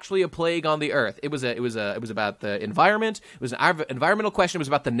beings actually a plague on the earth? It was about the environment. It was an environmental question. It was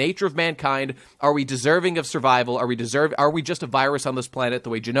about the nature of mankind. Are we deserving of survival? Are we just a virus on this planet the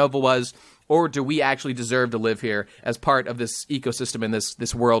way Genova was? Or do we actually deserve to live here as part of this ecosystem in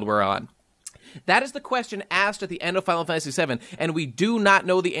this world we're on? That is the question asked at the end of Final Fantasy VII, and we do not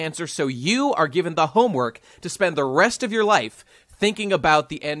know the answer, so you are given the homework to spend the rest of your life thinking about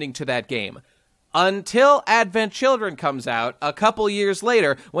the ending to that game. Until Advent Children comes out a couple years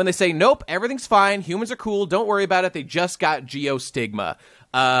later, when they say, nope, everything's fine, humans are cool, don't worry about it, they just got geostigma.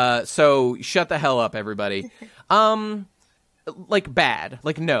 So shut the hell up, everybody. Like, bad.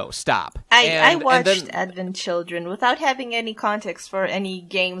 Like, no, stop. I watched Advent Children without having any context for any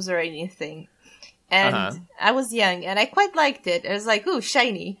games or anything. And I was young, and I quite liked it. I was like, ooh,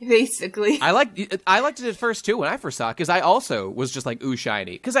 shiny, basically. I liked it at first, too, when I first saw it, because I also was just like, ooh,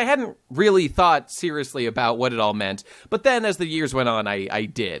 shiny. Because I hadn't really thought seriously about what it all meant. But then, as the years went on, I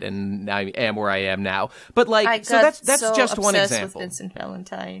did, and I am where I am now. But, like, so that's just one example. With Vincent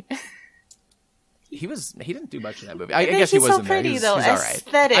Valentine. He didn't do much in that movie. I guess he wasn't so pretty, there. He's all right.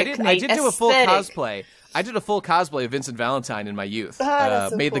 Aesthetic, I did do a full cosplay. I did a full cosplay of Vincent Valentine in my youth. So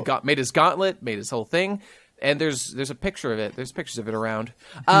made cool. made his gauntlet, made his whole thing, and there's a picture of it. There's pictures of it around.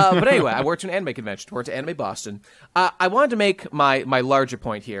 But anyway, I worked to an anime convention, worked to Anime Boston. I wanted to make my larger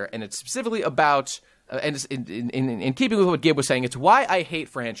point here, and it's specifically about, and it's in keeping with what Gabe was saying, it's why I hate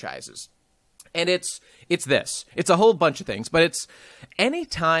franchises. And it's this. It's a whole bunch of things, but it's any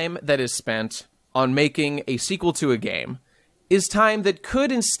time that is spent on making a sequel to a game is time that could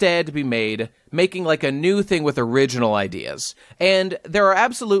instead be made making like a new thing with original ideas. And there are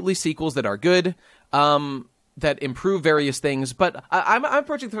absolutely sequels that are good, that improve various things, but I'm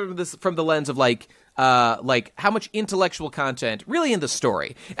approaching this from the lens of like how much intellectual content really in the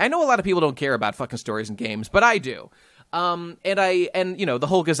story. I know a lot of people don't care about fucking stories in games, but I do. And you know, the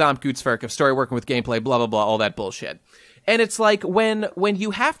whole Gesamtkunstwerk of story working with gameplay, blah, blah, blah, all that bullshit. And it's like when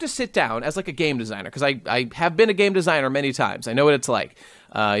you have to sit down as like a game designer, because I have been a game designer many times. I know what it's like,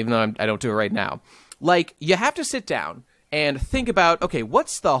 even though I don't do it right now. Like, you have to sit down and think about, okay,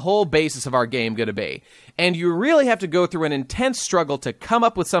 what's the whole basis of our game going to be? And you really have to go through an intense struggle to come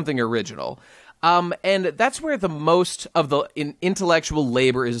up with something original. And that's where the most of the intellectual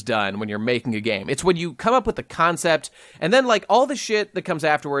labor is done when you're making a game. It's when you come up with the concept, and then like all the shit that comes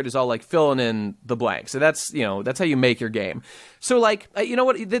afterward is all like filling in the blanks. So that's how you make your game. So like, you know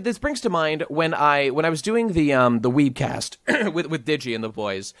what? This brings to mind when I was doing the Weebcast with Digi and the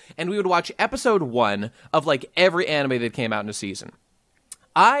boys, and we would watch episode 1 of like every anime that came out in a season.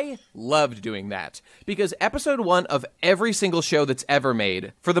 I loved doing that because episode 1 of every single show that's ever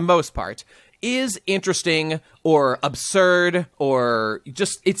made, for the most part, is interesting or absurd or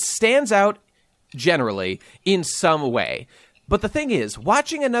just it stands out generally in some way. But the thing is,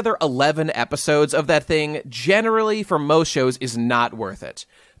 watching another 11 episodes of that thing generally for most shows is not worth it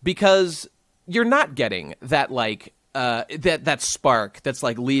because you're not getting that like that spark that's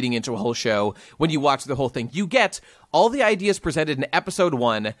like leading into a whole show when you watch the whole thing. You get all the ideas presented in episode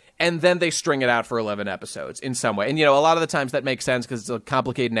 1, and then they string it out for 11 episodes in some way. And, you know, a lot of the times that makes sense because it's a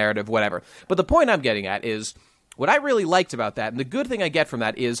complicated narrative, whatever. But the point I'm getting at is what I really liked about that, and the good thing I get from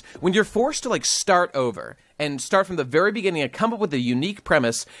that is when you're forced to, like, start over and start from the very beginning and come up with a unique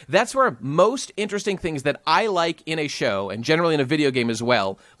premise, that's where most interesting things that I like in a show, and generally in a video game as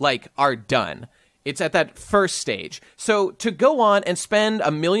well, like, are done. It's at that first stage. So to go on and spend a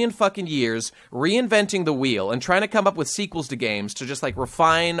million fucking years reinventing the wheel and trying to come up with sequels to games to just like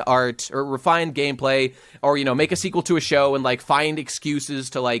refine art or refine gameplay or, you know, make a sequel to a show and like find excuses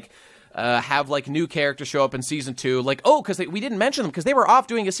to like have like new characters show up in season 2. Like, oh, because we didn't mention them because they were off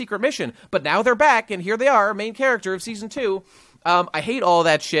doing a secret mission, but now they're back and here they are, main character of season 2. I hate all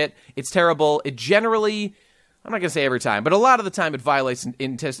that shit. It's terrible. It generally... I'm not going to say every time, but a lot of the time it violates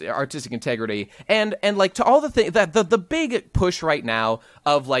artistic integrity. And like to all the things that the big push right now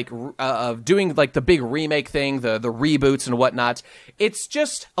of like of doing like the big remake thing, the reboots and whatnot. It's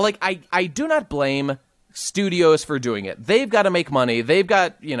just like I do not blame studios for doing it. They've got to make money. They've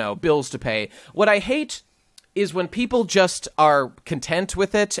got, you know, bills to pay. What I hate is when people just are content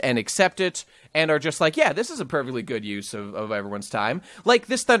with it and accept it and are just like, yeah, this is a perfectly good use of everyone's time. Like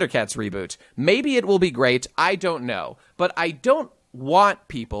this Thundercats reboot. Maybe it will be great. I don't know. But I don't want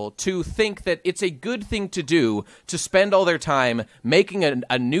people to think that it's a good thing to do to spend all their time making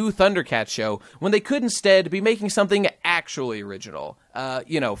a new Thundercats show when they could instead be making something actually original,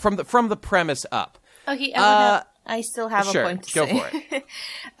 you know, from the premise up. Okay, I still have a point to go say. for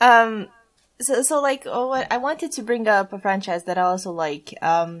it. So like, I wanted to bring up a franchise that I also like,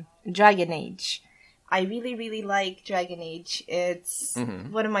 Dragon Age. I really, really like Dragon Age. It's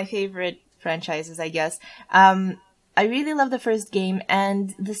one of my favorite franchises, I guess. I really love the first game,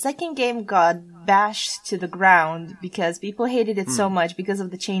 and the second game got bashed to the ground because people hated it so much because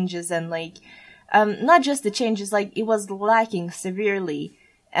of the changes and like, not just the changes, like it was lacking severely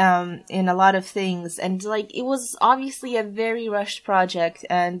in a lot of things, and like it was obviously a very rushed project,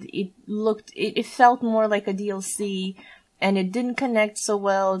 and it felt more like a DLC, and it didn't connect so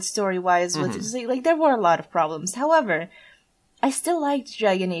well story-wise with like there were a lot of problems. However, I still liked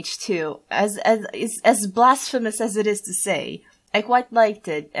Dragon Age 2, as blasphemous as it is to say. I quite liked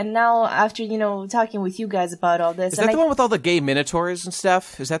it, and now after talking with you guys about all this, is that the one with all the gay minotaurs and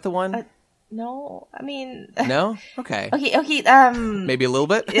stuff? Is that the one? No, I mean... No? Okay. Okay, maybe a little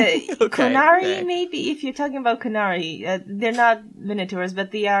bit? Kunari, maybe, if you're talking about Kunari. They're not minotaurs,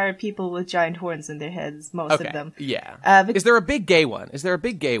 but they are people with giant horns in their heads, most of them. Yeah. Is there a big gay one? It's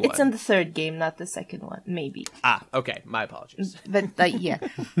in the third game, not the second one, maybe. Ah, okay. My apologies. But, yeah.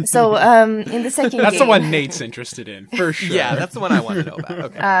 So, in the second game... That's the one Nate's interested in, for sure. Yeah, that's the one I want to know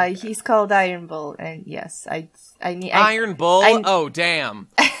about. Okay. He's called Iron Bull, and yes, Iron Bull? Oh, damn.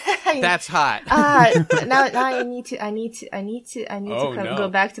 That's hot. Now I need to go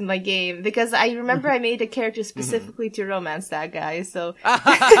back to my game, because I remember I made a character specifically to romance that guy. So now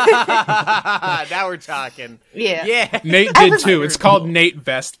we're talking. Yeah. Nate did too. It's called Nate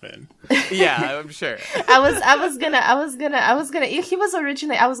Vestman. Yeah, I'm sure. I was gonna. I was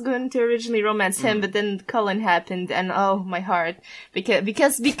going to originally romance him, but then Cullen happened, and oh my heart,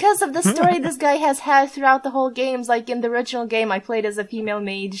 because of the story this guy has had throughout the whole games. Like in the original game, I played as a female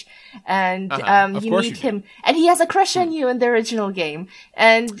mage, and you meet him, and he has a crush on you in the original game,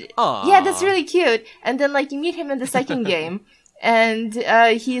 and yeah, that's really cute. And then like you meet him in the second game, and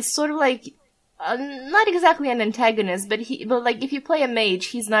he's sort of like. Not exactly an antagonist, but like if you play a mage,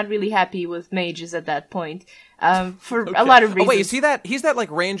 he's not really happy with mages at that point. For a lot of reasons. Oh wait, is he that? He's that like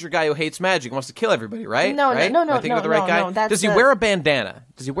ranger guy who hates magic and wants to kill everybody, right? No. Am I thinking of the right guy? Does he wear a bandana?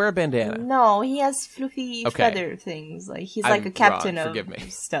 No, he has fluffy feather things. Like he's like a captain of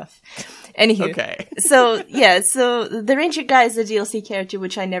stuff. Anywho, okay. So the ranger guy is a DLC character,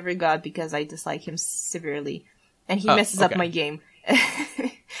 which I never got because I dislike him severely, and he messes up my game.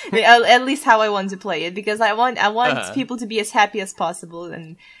 At least how I want to play it, because I want people to be as happy as possible,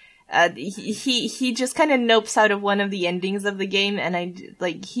 and he just kind of nopes out of one of the endings of the game,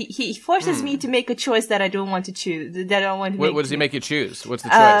 and he forces me to make a choice that I don't want to choose. That I don't want to make. What does he make you choose? What's the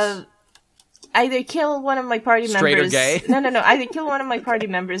choice? Either kill one of my party members. Straight or gay? No. Either kill one of my party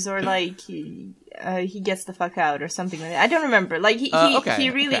members, or like he gets the fuck out, or something like that. I don't remember. Like he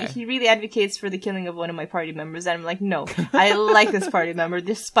really advocates for the killing of one of my party members, and I'm like, no, I like this party member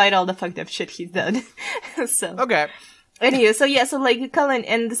despite all the fucked up shit he's done. So okay. Anyway, so like Cullen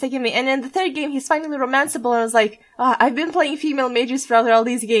in the second game, and in the third game, he's finally romanceable, and I was like, I've been playing female mages throughout all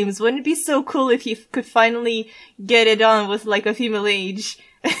these games. Wouldn't it be so cool if he could finally get it on with like a female mage?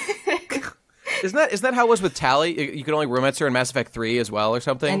 Isn't that how it was with Tali? You could only romance her in Mass Effect 3 as well, or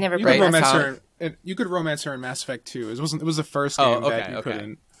something. I never played. You could romance her in Mass Effect 2. It was the first game that you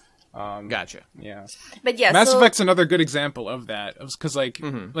couldn't. Gotcha. Yeah, but yeah, Mass Effect's another good example of that. Because like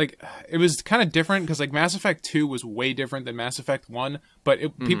it was kind of different, because like Mass Effect 2 was way different than Mass Effect 1, but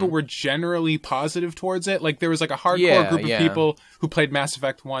people were generally positive towards it. Like there was like a hardcore group of people who played Mass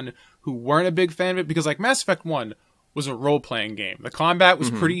Effect 1 who weren't a big fan of it, because like Mass Effect 1 was a role-playing game. The combat was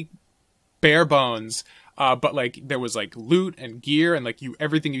pretty bare bones, but like there was like loot and gear, and like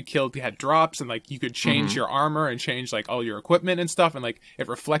everything you killed had drops, and like you could change your armor and change like all your equipment and stuff, and like it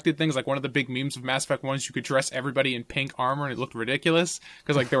reflected things. Like one of the big memes of Mass Effect 1 is you could dress everybody in pink armor, and it looked ridiculous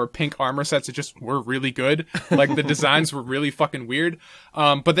because like there were pink armor sets that just were really good. Like the designs were really fucking weird.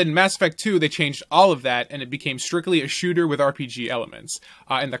 But then Mass Effect 2, they changed all of that, and it became strictly a shooter with RPG elements.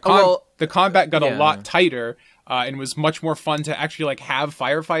 And the combat got a lot tighter. And was much more fun to actually like have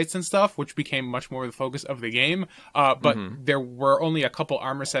firefights and stuff, which became much more the focus of the game. But there were only a couple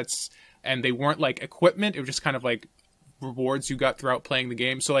armor sets, and they weren't like equipment. It was just kind of like rewards you got throughout playing the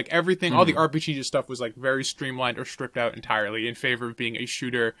game. So like everything, all the RPG stuff was like very streamlined or stripped out entirely in favor of being a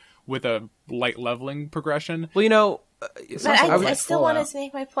shooter with a light leveling progression. Well, But I still want to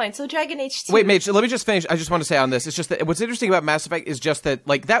make my point. So Dragon Age 2... Wait, Mage, let me just finish. I just want to say on this, it's just that what's interesting about Mass Effect is just that,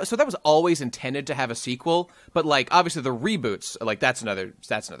 like, that was always intended to have a sequel, but, like, obviously the reboots, like, that's another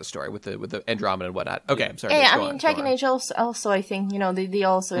story with the Andromeda and whatnot. Okay, I'm sorry. Yeah, I mean, Dragon Age also, I think, you know, they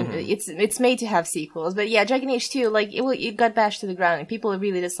also, it's made to have sequels, but yeah, Dragon Age 2, like, it got bashed to the ground, and people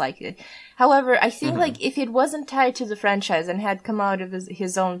really disliked it. However, I think, like, if it wasn't tied to the franchise and had come out of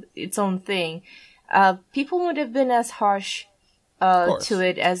its own thing, people would have been as harsh to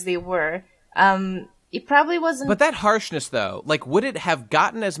it as they were. It probably wasn't... But that harshness, though, like, would it have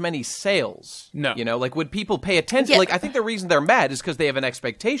gotten as many sales? No. You know, like, would people pay attention? Yeah. Like, I think the reason they're mad is because they have an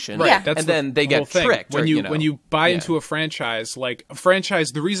expectation. Right. Yeah. And then they get tricked. When you buy into a franchise, like,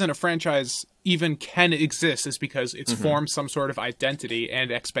 the reason a franchise even can exist is because it's formed some sort of identity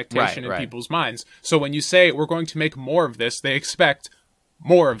and expectation in people's minds. So when you say, we're going to make more of this, they expect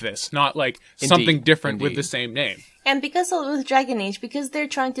more of this, not, like, something different with the same name. And because with Dragon Age, because they're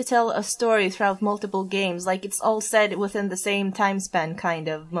trying to tell a story throughout multiple games, like, it's all said within the same time span, kind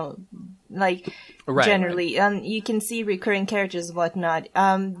of, generally. You can see recurring characters and whatnot.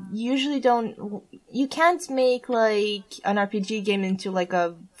 You can't make, like, an RPG game into, like,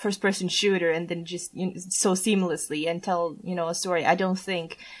 a first-person shooter and then just, so seamlessly and tell, a story, I don't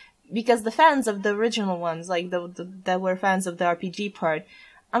think. Because the fans of the original ones, like, that were fans of the RPG part,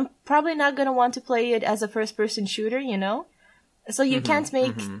 I'm probably not going to want to play it as a first-person shooter, So you can't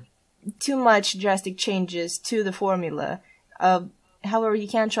make too much drastic changes to the formula. However, you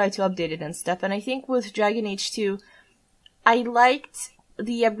can try to update it and stuff. And I think with Dragon Age 2, I liked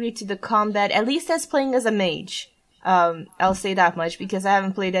the upgrade to the combat, at least as playing as a mage. I'll say that much, because I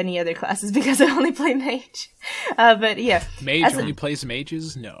haven't played any other classes, because I only play mage. But yeah. Mage only plays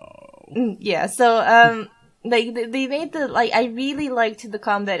mages? No. Yeah, so, like, they made I really liked the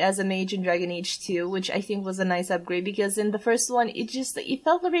combat as a mage in Dragon Age 2, which I think was a nice upgrade, because in the first one, it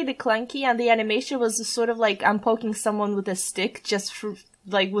felt really clunky, and the animation was just sort of like, I'm poking someone with a stick, just for,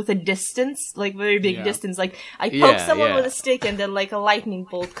 like, with a distance, like, very big distance, like, I poke someone with a stick, and then, like, a lightning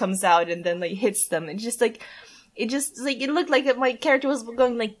bolt comes out, and then, like, hits them, it looked like my character was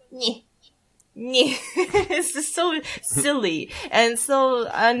going, like, nyeh. It's just so silly and so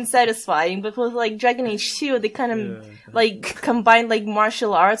unsatisfying. But with, like, Dragon Age 2, they kind of like combine, like,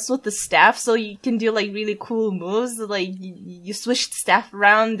 martial arts with the staff, so you can do, like, really cool moves. Like, you switch the staff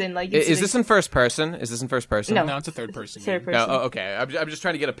around, and, like, is this in first person? Is this in first person? No, it's a third person. Third person. Oh, okay. I'm just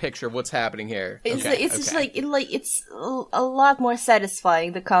trying to get a picture of what's happening here. It's just like it's a lot more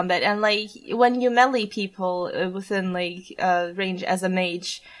satisfying, the combat, and, like, when you melee people within, like, range as a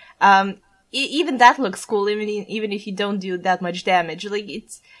mage, even that looks cool, even if you don't do that much damage. Like,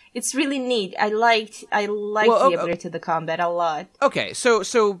 it's really neat. I liked the upgrade to the combat a lot. Okay,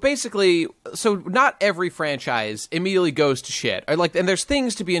 so basically, not every franchise immediately goes to shit. And there's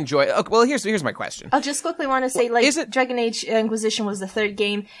things to be enjoyed. Okay, well, here's my question. I'll just quickly want to say, Dragon Age Inquisition was the third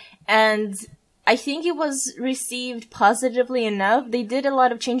game, and I think it was received positively enough. They did a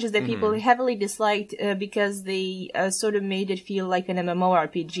lot of changes that people heavily disliked because they sort of made it feel like an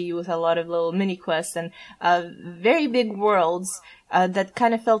MMORPG with a lot of little mini quests and very big worlds that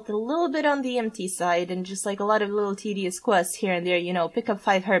kind of felt a little bit on the empty side, and just, like, a lot of little tedious quests here and there, pick up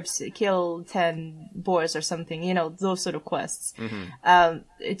 5 herbs, kill 10 boars or something, those sort of quests,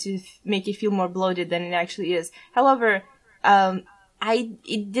 to make it feel more bloated than it actually is. However,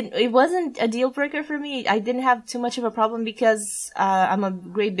 it wasn't a deal breaker for me. I didn't have too much of a problem because I'm a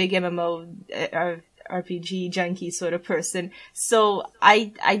great big MMO RPG junkie sort of person. So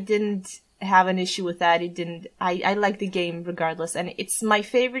I didn't have an issue with that. I like the game regardless, and it's my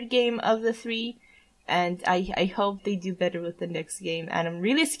favorite game of the 3. And I hope they do better with the next game. And I'm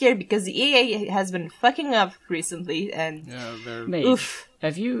really scared because the EA has been fucking up recently. And oof.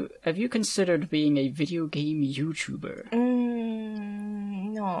 Have you considered being a video game YouTuber?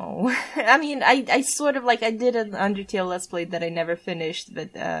 No. I mean, I sort of, like, I did an Undertale Let's Play that I never finished,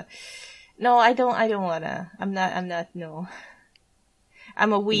 but no, I don't wanna. I'm not. No.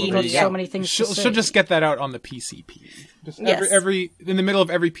 I'm a weeb. Well, so many things. She'll just get that out on the PCP. Just every in the middle of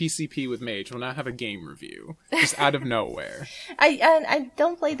every PCP with Mage, we'll now have a game review just out of nowhere. I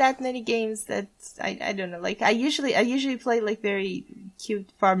don't play that many games that I don't know. Like, I usually play, like, very cute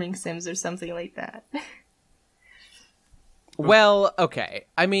farming sims or something like that. Well, okay.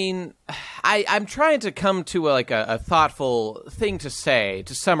 I mean, I'm trying to come to a thoughtful thing to say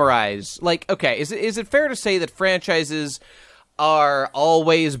to summarize. Like, okay, is it fair to say that franchises are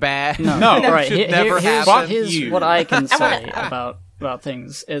always bad? No. Right. Here's what I can say about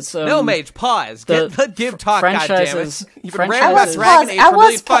things. Is no, Mage, pause. Give talk, franchises. Goddammit. You've been ranting about Dragon Age for a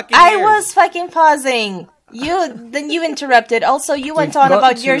million fucking years. I was fucking pausing. You interrupted. Also, you went on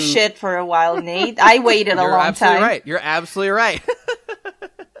about your shit for a while, Nate. I waited a long time. You're absolutely right.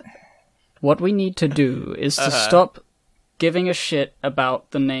 What we need to do is to stop giving a shit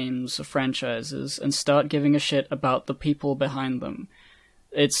about the names of franchises and start giving a shit about the people behind them.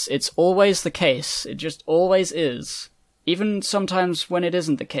 It's always the case. It just always is. Even sometimes when it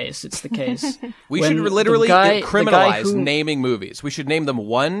isn't the case, it's the case. We should literally criminalize naming movies. We should name them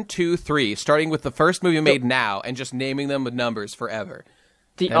 1, 2, 3, starting with the first movie made now, and just naming them with numbers forever.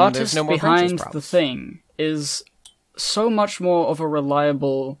 The artist behind the thing is so much more of a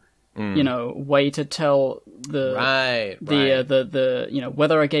reliable, way to tell the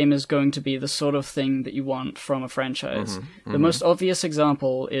whether a game is going to be the sort of thing that you want from a franchise. The most obvious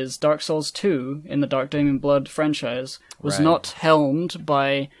example is Dark Souls 2 in the Dark Demon Blood franchise was not helmed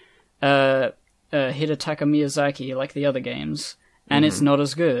by Hidetaka Miyazaki like the other games, and it's not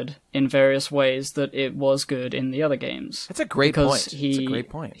as good in various ways that it was good in the other games. That's a great point. That's a great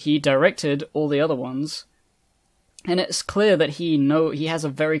point. He directed all the other ones. And it's clear that he has a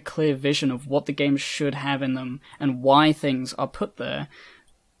very clear vision of what the games should have in them and why things are put there.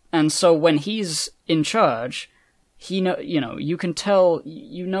 And so when he's in charge, you can tell,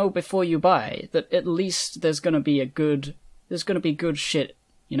 before you buy that at least there's going to be good shit,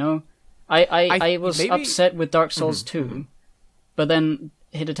 I was upset with Dark Souls 2, but then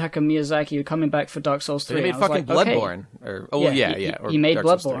Hidetaka Miyazaki coming back for Dark Souls 3. He made fucking Bloodborne. He made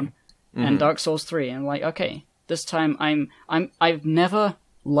Bloodborne and Dark Souls 3, and I'm like, okay. This time, I've never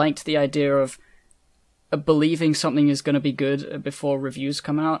liked the idea of believing something is going to be good before reviews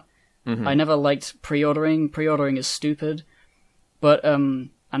come out. I never liked pre-ordering. Pre-ordering is stupid. But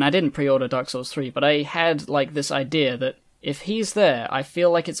and I didn't pre-order Dark Souls 3, but I had like this idea that if he's there, I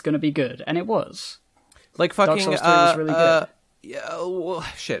feel like it's going to be good, and it was. Like fucking Dark Souls 3 was really good.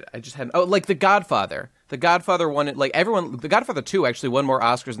 Shit, I just had like The Godfather. The Godfather won, like everyone, The Godfather 2 actually won more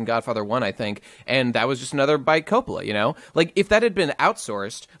Oscars than Godfather 1, I think, and that was just another by Coppola, Like, if that had been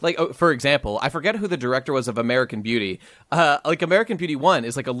outsourced, like, for example, I forget who the director was of American Beauty. Like, American Beauty 1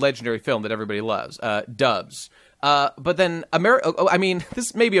 is like a legendary film that everybody loves, dubs. But then,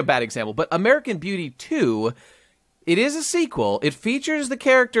 this may be a bad example, but American Beauty 2, it is a sequel. It features the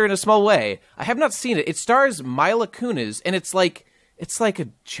character in a small way. I have not seen it. It stars Mila Kunis, and it's like a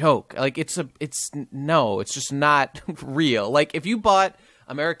joke. Like, it's just not real. Like, if you bought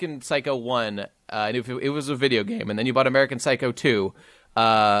American Psycho 1, and if it was a video game, and then you bought American Psycho 2,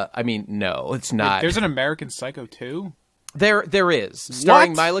 no, it's not. There's an American Psycho 2? There is.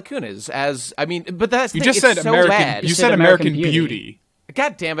 Starring Mila Kunis as, but that's you just said so American, bad. You said American Beauty.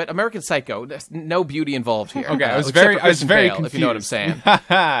 God damn it, American Psycho. There's no beauty involved here. Okay, I was very confused. If you know what I'm saying.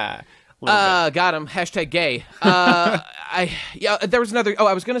 Got him. # gay. There was another.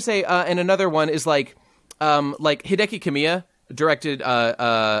 I was gonna say, and another one is like Hideki Kamiya directed,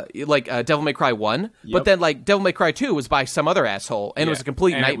 Devil May Cry 1, but then like Devil May Cry 2 was by some other asshole, and it was a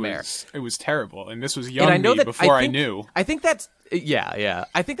complete nightmare. It was terrible, and this was young me before I knew. I think that's I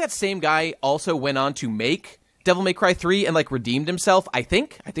think that same guy also went on to make Devil May Cry 3 and like redeemed himself. I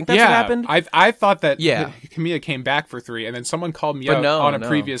think that's what happened. I thought that Kamiya came back for 3, and then someone called me out on a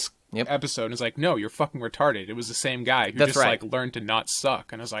previous episode and was like, "No, you're fucking retarded. It was the same guy who like learned to not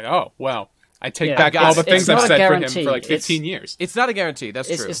suck." And I was like, "Oh, well, I take back all the things I've said for him for like 15 years." It's not a guarantee. That's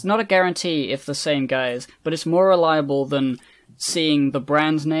true. It's not a guarantee if the same guys, but it's more reliable than seeing the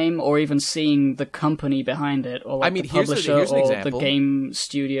brand name or even seeing the company behind it, or like the publisher or the game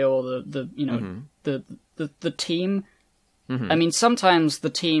studio or the team. I mean, sometimes the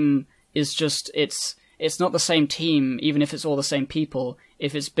team is just it's not the same team, even if it's all the same people.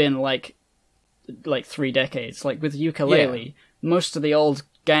 If it's been like 3 decades, like with Yooka-Laylee, most of the old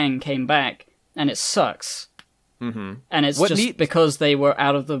gang came back, and it sucks. And it's because they were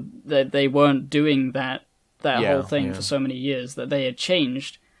they weren't doing that whole thing for so many years, that they had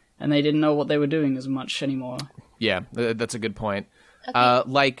changed, and they didn't know what they were doing as much anymore. Yeah, that's a good point.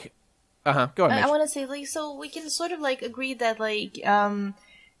 Okay. Go ahead, Mitch. I want to say, so we can sort of, agree that,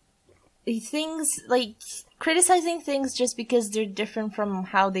 things, criticizing things just because they're different from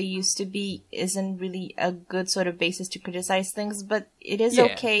how they used to be isn't really a good sort of basis to criticize things, but it is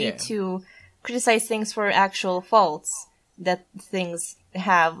okay to criticize things for actual faults that things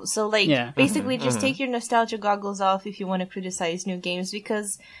have. So, basically just take your nostalgia goggles off if you want to criticize new games,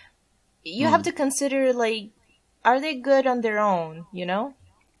 because you have to consider, are they good on their own,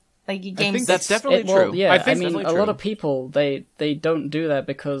 Games. I think that's definitely true. A lot of people, they don't do that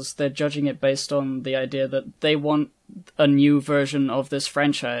because they're judging it based on the idea that they want a new version of this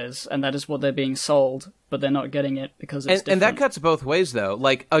franchise, and that is what they're being sold, but they're not getting it because it's different. And that cuts both ways, though.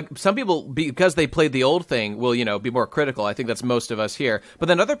 Like, some people, because they played the old thing, will, be more critical. I think that's most of us here. But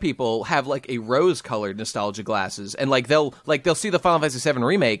then other people have, like, a rose-colored nostalgia glasses, and, they'll see the Final Fantasy VII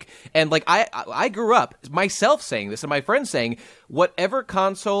Remake, and, I grew up, myself saying this, and my friends saying, whatever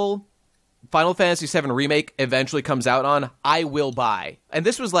console Final Fantasy VII Remake eventually comes out on, I will buy. And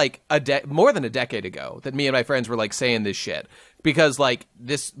this was more than a decade ago that me and my friends were saying this shit. Because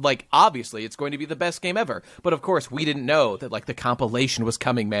obviously it's going to be the best game ever. But of course we didn't know that the compilation was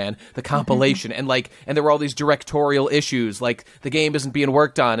coming, man. The compilation. and there were all these directorial issues. The game isn't being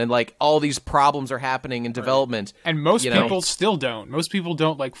worked on, and all these problems are happening in development. Right. And most people still don't. Most people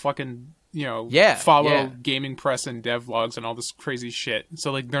don't fucking follow gaming press and devlogs and all this crazy shit.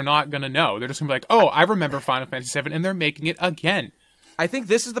 So they're not gonna know. They're just gonna be like, oh, I remember Final Fantasy VII, and they're making it again. I think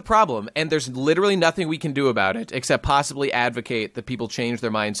this is the problem, and there's literally nothing we can do about it except possibly advocate that people change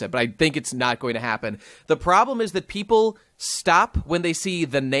their mindset. But I think it's not going to happen. The problem is that people stop when they see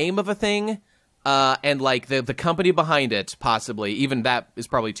the name of a thing. And the company behind it, possibly, even that is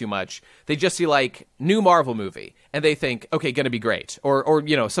probably too much. They just see new Marvel movie, and they think, okay, gonna be great, or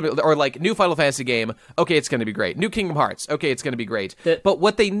something, or new Final Fantasy game, okay, it's gonna be great. New Kingdom Hearts, okay, it's gonna be great. But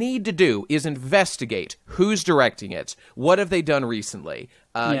what they need to do is investigate who's directing it, what have they done recently,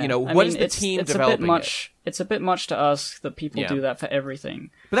 what is the team developing it. It's a bit much to ask that people do that for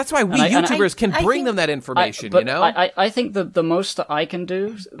everything. But that's why YouTubers can bring them that information, I think the most that I can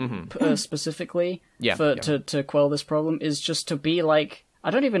do, specifically, to quell this problem is just to be I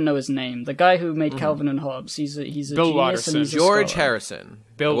don't even know his name. The guy who made Calvin and Hobbes. He's a Bill genius Watterson. and he's George a Harrison.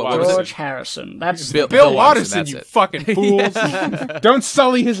 Bill Watterson. George Harrison. That's Bill Watterson, you fucking fools. Don't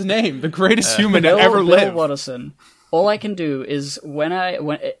sully his name. The greatest human to ever live. Bill Watterson. All I can do is when I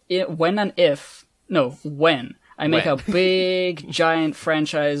make a big, giant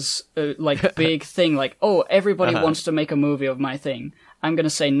franchise, big thing, everybody wants to make a movie of my thing. I'm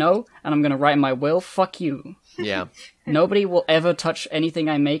gonna say no, and I'm gonna write in my will, fuck you. Yeah. Nobody will ever touch anything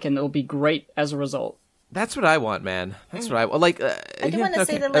I make, and it'll be great as a result. That's what I want, man. That's what I want. I do want to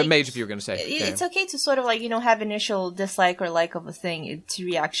say that, Mage, if you were going to say. It's okay to sort of, have initial dislike or like of a thing to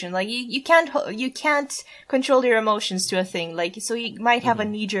reaction. You can't control your emotions to a thing. So you might have a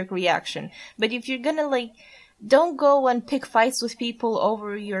knee-jerk reaction. But if you're gonna, don't go and pick fights with people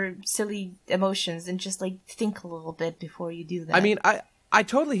over your silly emotions, and just, think a little bit before you do that. I mean, I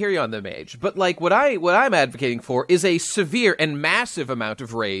totally hear you on the Mage, but what I'm advocating for is a severe and massive amount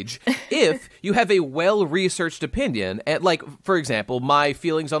of rage if you have a well-researched opinion. And for example, my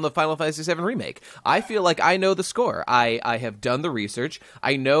feelings on the Final Fantasy VII Remake. I feel like I know the score. I have done the research.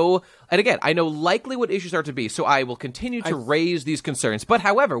 I know, and again, I know likely what issues are to be, so I will continue to raise these concerns. But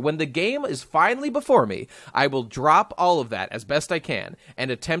however, when the game is finally before me, I will drop all of that as best I can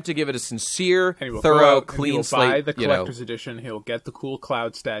and attempt to give it a sincere, thorough, clean slate. He'll buy the collector's edition. He'll get the cool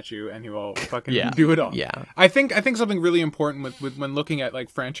Cloud statue, and he will fucking do it all. Yeah. I think something really important with when looking at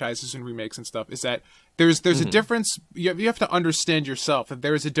franchises and remakes and stuff is that there's a difference. You have to understand yourself that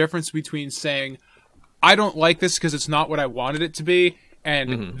there is a difference between saying, I don't like this because it's not what I wanted it to be,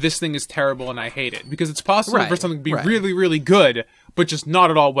 and this thing is terrible and I hate it. Because it's possible for something to be really, really good, but just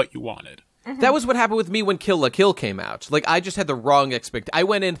not at all what you wanted. That was what happened with me when Kill la Kill came out. I just had the wrong expectation. I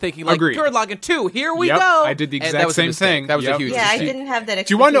went in thinking, Gurren Lagann 2, here we go! I did the exact same thing. That was a huge mistake. I didn't have that expectation.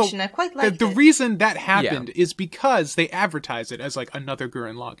 Do you want to know, I quite liked the reason that happened is because they advertised it as another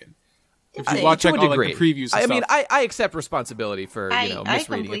Gurren Lagann. If you watch all the previews and stuff. I mean, I accept responsibility for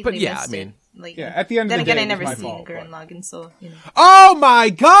misreading it, but yeah, I mean, at the end of the day, I never seen Gurren Lagann, so Oh my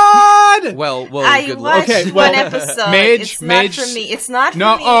god! Well, I watched one episode. Mage, it's not for me. It's not for me.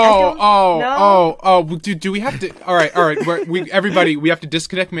 No. Do we have to? All right. Everybody, we have to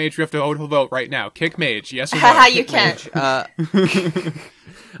disconnect Mage. We have to vote right now. Kick Mage. Yes or no? Haha, you can't.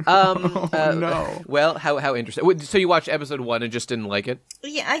 No. Well, how interesting. So you watched episode 1 and just didn't like it?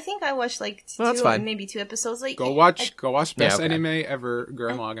 Yeah, I think I watched maybe 2 episodes. Go watch Best Anime Ever,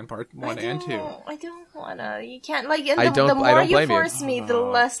 Gurren Lagann Part 1 and 2. I don't wanna. You can't the more you force me, the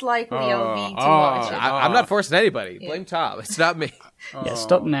less likely I'll be to watch it. I'm not forcing anybody. Blame Tom. It's not me. Yeah,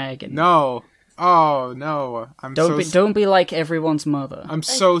 stop nagging. No. Oh no! Don't be like everyone's mother. I'm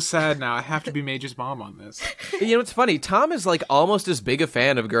so sad now. I have to be Mage's mom on this. It's funny. Tom is almost as big a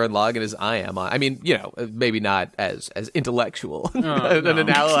fan of Gurren Lagann as I am. I mean, maybe not as intellectual an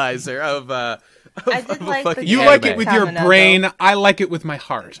analyzer of. I did like you like it with your brain. I like it with my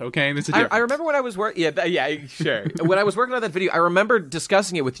heart. Okay, that's a difference. I remember when I was working. Yeah, sure. When I was working on that video, I remember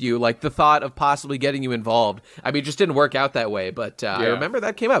discussing it with you, the thought of possibly getting you involved. I mean, it just didn't work out that way. But I remember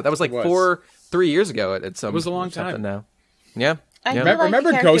that came up. That was 3 years ago at some. It was a long time now. Yeah.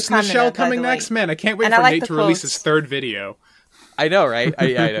 Remember Ghost in the Shell coming next? Man, I can't wait for Nate to release his third video. I know, right? I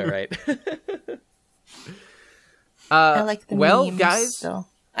know, right? I like the memes, guys. Though.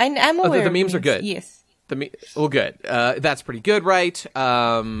 I'm aware the memes are good. Yes. Good. That's pretty good, right?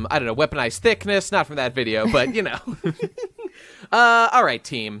 I don't know, weaponized thickness, not from that video, but you know. All right,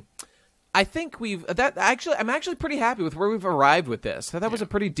 team. I think I'm actually pretty happy with where we've arrived with this. That was a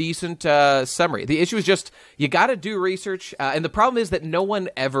pretty decent summary. The issue is just you got to do research, and the problem is that no one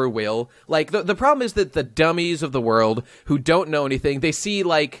ever will. Like the problem is that the dummies of the world who don't know anything, they see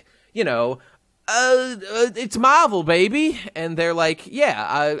like, you know, it's Marvel, baby, and they're like,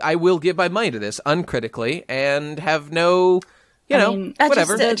 yeah, I will give my money to this uncritically and have no. You know,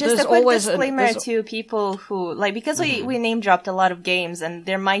 whatever. Just a quick disclaimer to people who, like, because we name dropped a lot of games, and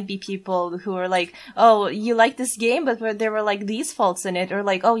there might be people who are like, oh, you like this game, but there were, like, these faults in it, or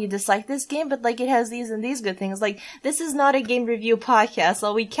like, oh, you dislike this game, but, like, it has these and these good things. Like, this is not a game review podcast,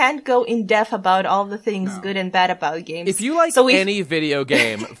 so we can't go in depth about all the things good and bad about games. If you like any video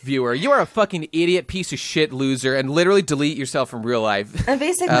game viewer, you are a fucking idiot piece of shit loser, and literally delete yourself from real life. And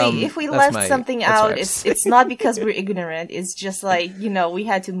basically, if we left something out, it's not because we're ignorant, it's just like, you know, we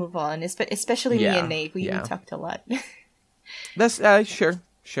had to move on, especially me and Nate. We talked a lot. That's sure.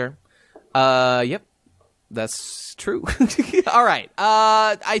 Yep, that's true. All right,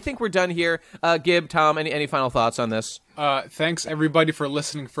 I think we're done here. Gib, Tom, any final thoughts on this? Thanks everybody for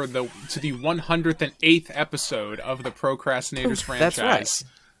listening to the 108th episode of the Pro Crastinators franchise. That's right.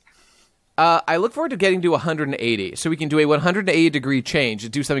 I look forward to getting to 180, so we can do a 180-degree change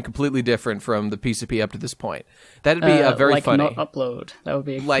and do something completely different from the PCP up to this point. That'd be very funny. Not upload. That would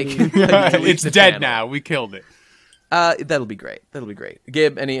be it's dead now. We killed it. That'll be great.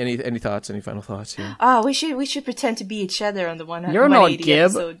 Gib, any thoughts? Any final thoughts here? Oh, we should pretend to be each other on the 180 You're not Gib.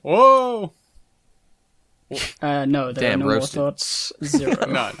 episode. Whoa. No, there are no roasted. more thoughts. Zero.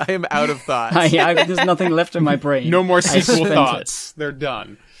 None. I am out of thoughts. There's nothing left in my brain. No more sequel thoughts. They're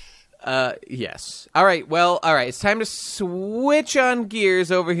done. Yes. All right. Well, all right. It's time to switch on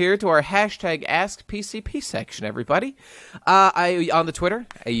gears over here to our hashtag AskPCP section, everybody. On the Twitter,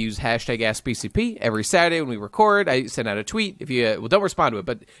 I use hashtag AskPCP every Saturday when we record. I send out a tweet. If you, don't respond to it,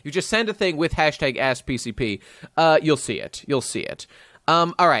 but you just send a thing with hashtag AskPCP, you'll see it.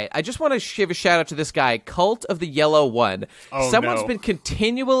 All right, I just want to give a shout out to this guy, Cult of the Yellow One. Someone's been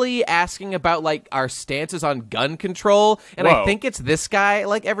continually asking about like our stances on gun control, and I think it's this guy.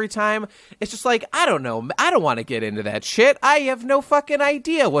 Like every time, it's just like I don't know. I don't want to get into that shit. I have no fucking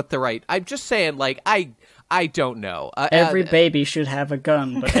idea what the right. I'm just saying, like I don't know. Every baby should have a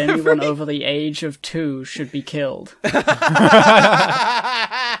gun, but anyone over the age of 2 should be killed. I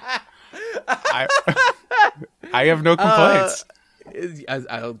have no complaints.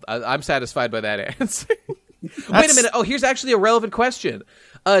 I'm satisfied by that answer. Wait a minute. Oh, here's actually a relevant question.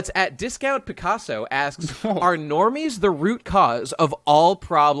 It's at Discount Picasso asks, are normies the root cause of all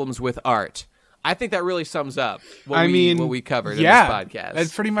problems with art? I think that really sums up what we covered in this podcast.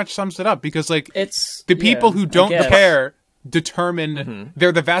 That pretty much sums it up because like it's the people who don't care determine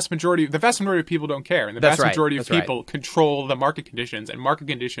they're the vast majority of people don't care, and the vast majority of people control the market conditions, and market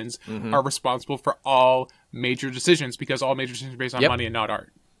conditions are responsible for all major decisions because all major decisions are based on money and not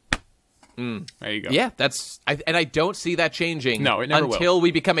art. There you go. Yeah, and I don't see that changing. No, it never until will.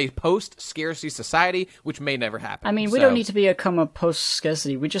 We become a post-scarcity society, which may never happen. I mean, we don't need to become a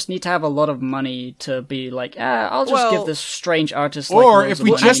post-scarcity. We just need to have a lot of money to be like, I'll just give this strange artist. Or if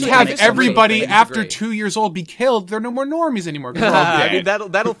we just have everybody after 2 years old be killed, there are no more normies anymore. I mean,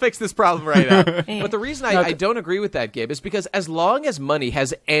 that'll fix this problem right now. But the reason I don't agree with that, Gabe, is because as long as money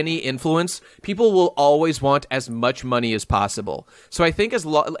has any influence, people will always want as much money as possible. So I think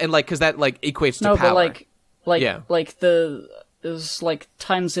because that equates to power. There's like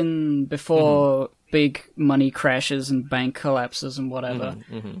times in before big money crashes and bank collapses and whatever.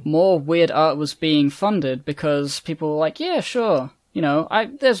 More weird art was being funded because people were like, yeah, sure, you know,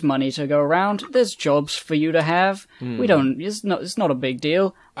 there's money to go around. There's jobs for you to have. It's not a big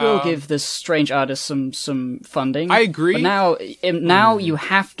deal. We'll give this strange artist some funding. I agree. But now you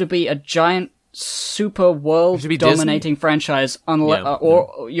have to be a giant super world dominating franchise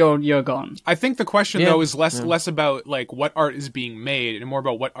or you're gone. I think the question though is less about like what art is being made and more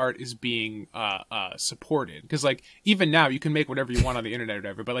about what art is being supported, because like even now you can make whatever you want on the internet or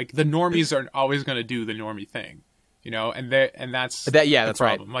whatever, but like the normies are always going to do the normie thing, you know, and that's the that's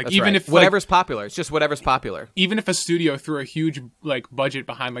problem. Right. Like that's even right. if whatever's popular, it's just whatever's popular. Even if a studio threw a huge like budget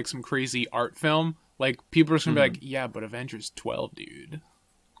behind like some crazy art film, like people are just gonna be like, yeah, but Avengers 12, dude.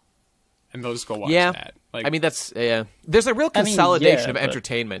 and they'll just go watch Yeah. that. Like, I mean, that's there's a real consolidation of but-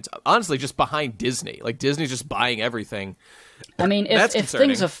 entertainment. Honestly, just behind Disney. Like Disney's just buying everything. I mean, That's if concerning.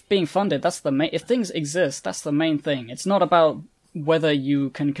 things are being funded, that's the main. If things exist, that's the main thing. It's not about whether you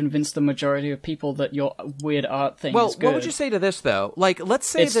can convince the majority of people that your weird art thing Well, is good. what would you say to this though? Like, let's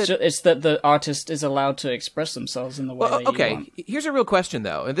say It's that the artist is allowed to express themselves in the way that you want. Here's a real question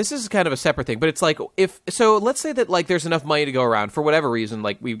though, and this is kind of a separate thing, but it's like let's say that like there's enough money to go around for whatever reason,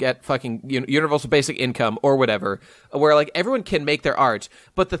 like we get fucking universal basic income or whatever, where like everyone can make their art.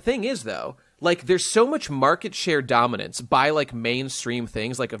 But the thing is though, like there's so much market share dominance by like mainstream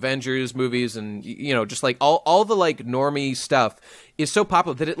things like Avengers movies and just like all the like normie stuff is so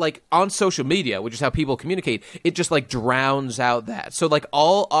popular that it like on social media, which is how people communicate, it just like drowns out that. So like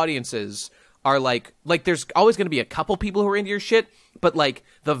all audiences are like there's always going to be a couple people who are into your shit, but like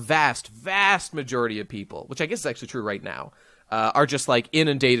the vast majority of people, which I guess is actually true right now, are just like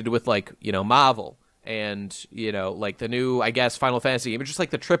inundated with like Marvel and like the new, I guess, Final Fantasy game, just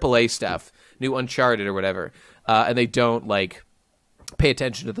like the AAA stuff, new Uncharted or whatever, and they don't like pay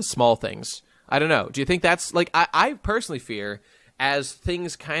attention to the small things. I don't know. Do you think that's like I personally fear, as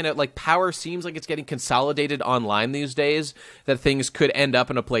things kind of like power seems like it's getting consolidated online these days, that things could end up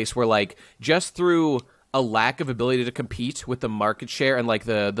in a place where just through a lack of ability to compete with the market share and like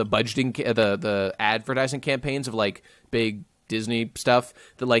the budgeting, the advertising campaigns of like big Disney stuff,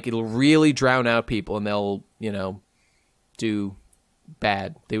 that it'll really drown out people and they'll do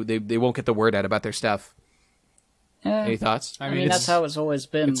bad. They won't get the word out about their stuff. Any thoughts? I mean that's how it's always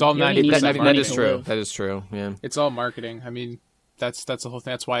been. It's all 90% that is true. That is true. Yeah, it's all marketing. I mean, that's the whole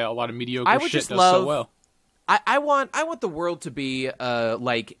thing. That's why a lot of mediocre shit does so well. I want the world to be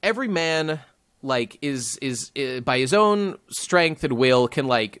like every man is by his own strength and will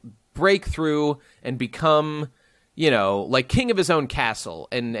can break through and become king of his own castle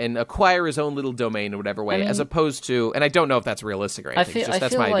and acquire his own little domain in whatever way, as opposed to, and I don't know if that's realistic or anything,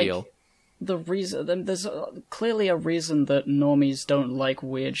 that's my ideal. The reason, there's clearly a reason that normies don't like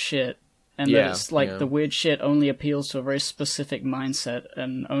weird shit, and that it's the weird shit only appeals to a very specific mindset,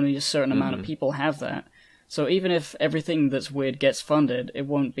 and only a certain amount of people have that. So even if everything that's weird gets funded, it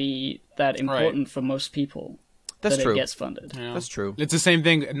won't be that important for most people. That's true. It gets funded. Yeah. That's true. It's the same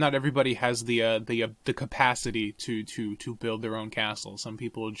thing. Not everybody has the capacity to build their own castle. Some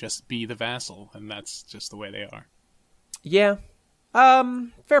people just be the vassal, and that's just the way they are. Yeah.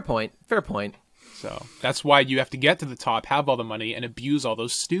 Fair point. So that's why you have to get to the top, have all the money, and abuse all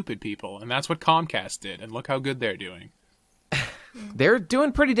those stupid people. And that's what Comcast did. And look how good they're doing. They're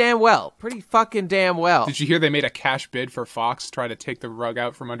doing pretty damn well. Pretty fucking damn well. Did you hear they made a cash bid for Fox to try to take the rug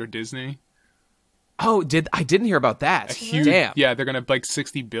out from under Disney? Oh, I didn't hear about that. Damn. Yeah, they're gonna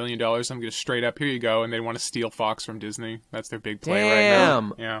 $60 billion. I'm gonna straight up, here you go, and they want to steal Fox from Disney. That's their big play right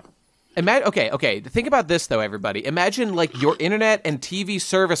now. Yeah. Okay. Think about this though, everybody. Imagine your internet and TV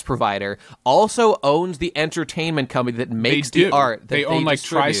service provider also owns the entertainment company that makes the art. That they own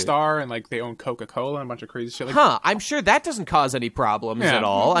distribute. TriStar and they own Coca-Cola and a bunch of crazy shit. I'm sure that doesn't cause any problems at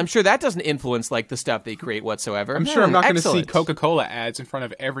all. I'm sure that doesn't influence the stuff they create whatsoever. I'm sure I'm not going to see Coca-Cola ads in front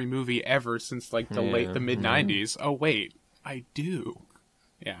of every movie ever since the mid '90s. Oh wait, I do.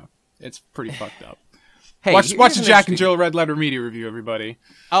 Yeah, it's pretty fucked up. Hey, watch the Jack and Jill Red Letter Media review, everybody.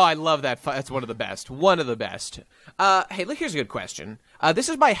 Oh, I love that. That's one of the best. Hey, look, here's a good question. This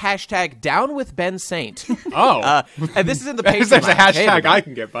is my hashtag Down with Ben Saint. Oh. And this is in the Patreon. That's a hashtag I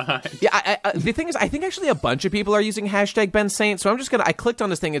can get behind. Yeah, the thing is, I think actually a bunch of people are using hashtag Ben Saint, so I'm just I clicked on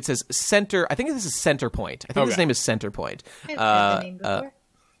this thing, it says center, I think this is Centerpoint. I think his name is Centerpoint. I've heard the name before.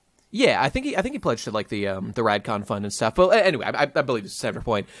 Yeah, I think he pledged to the Radcon fund and stuff. But anyway, I believe it's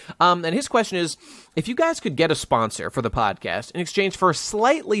Centerpoint. And his question is, if you guys could get a sponsor for the podcast in exchange for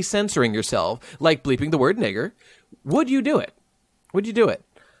slightly censoring yourself, like bleeping the word nigger, would you do it?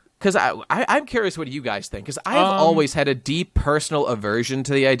 Because I'm curious what you guys think. Because I've always had a deep personal aversion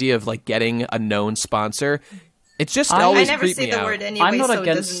to the idea of getting a known sponsor. It's just always I never creeped say me the out. word anyway, so it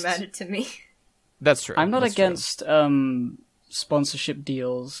doesn't matter to me. That's true. I'm not against sponsorship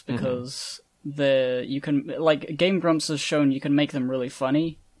deals because you can Game Grumps has shown you can make them really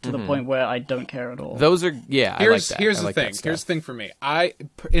funny to the point where I don't care at all. Those are Here's the thing. Here's the thing for me.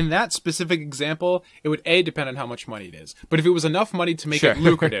 In that specific example, it would depend on how much money it is. But if it was enough money to make it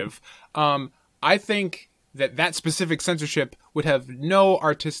lucrative, I think that specific censorship would have no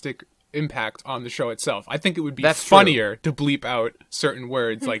artistic impact on the show itself. I think it would be funnier to bleep out certain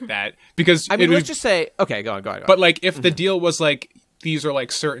words like that because let's just say go on. But if the deal was these are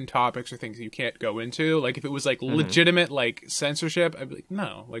certain topics or things you can't go into, if it was legitimate censorship, I'd be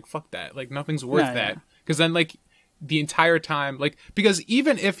no, fuck that. Nothing's worth that. Because then the entire time, like, because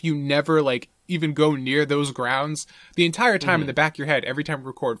even if you never like even go near those grounds, the entire time in the back of your head, every time we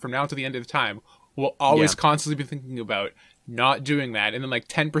record from now to the end of the time, we'll always constantly be thinking about not doing that. And then like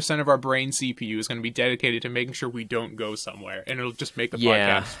 10% of our brain CPU is going to be dedicated to making sure we don't go somewhere, and it'll just make the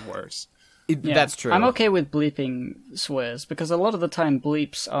podcast worse. That's true. I'm okay with bleeping swears because a lot of the time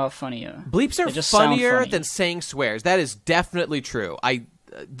bleeps are funnier. Bleeps are funnier than saying swears. That is definitely true. I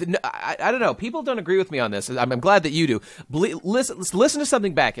don't know. People don't agree with me on this. I'm glad that you do. Listen to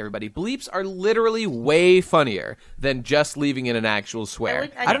something back, everybody. Bleeps are literally way funnier than just leaving in an actual swear.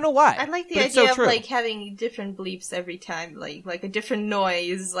 I don't know why. I like the idea of like having different bleeps every time, like a different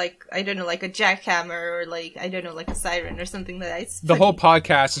noise, like I don't know, like a jackhammer or like I don't know, like a siren or something that I. The whole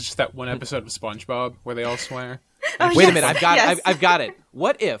podcast is just that one episode of SpongeBob where they all swear. Wait a minute, I've got it.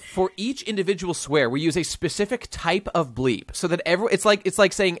 What if for each individual swear we use a specific type of bleep so that it's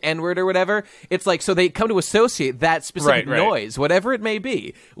like saying N-word or whatever. It's like so they come to associate that specific noise, whatever it may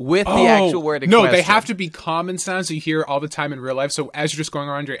be, with the actual word in question. No, they have to be common sounds you hear all the time in real life. So as you're just going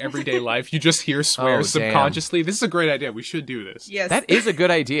around your everyday life, you just hear swears subconsciously. This is a great idea. We should do this. Yes, that is a good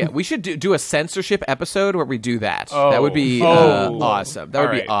idea. We should do a censorship episode where we do that. That would be awesome. That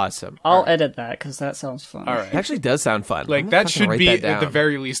would be awesome. I'll edit that because that sounds fun. All right, it actually does sound fun. Like that should be at the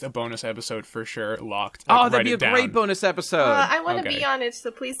very least a bonus episode for sure. Locked. Like, that'd be a great bonus episode. I want to be on it, so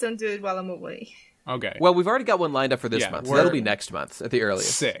please don't do it while I'm away. Okay. Well, we've already got one lined up for this month. So that'll be next month at the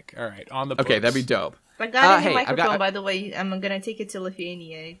earliest. Sick. All right. On the books. Okay, that'd be dope. I got a new microphone, by the way. I'm gonna take it to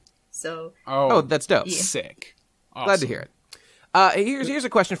Lithuania. So. Oh, that's dope. Yeah. Sick. Awesome. Glad to hear it. Here's a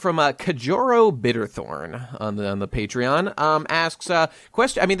question from Kajoro Bitterthorn on the Patreon. Asks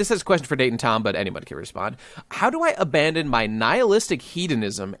question. I mean, this is a question for Dayton Tom, but anyone can respond. How do I abandon my nihilistic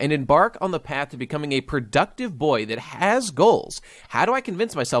hedonism and embark on the path to becoming a productive boy that has goals? How do I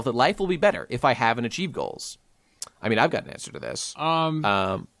convince myself that life will be better if I haven't achieved goals? I mean, I've got an answer to this.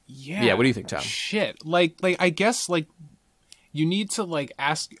 Yeah. What do you think, Tom? Shit. Like I guess like. You need to, like,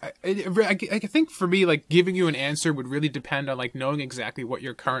 ask... I think, for me, like, giving you an answer would really depend on, like, knowing exactly what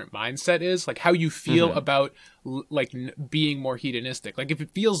your current mindset is. Like, how you feel about, like, being more hedonistic. Like, if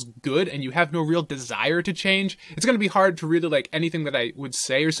it feels good and you have no real desire to change, it's going to be hard to really, like, anything that I would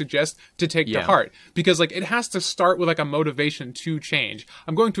say or suggest to take to heart. Because, like, it has to start with, like, a motivation to change.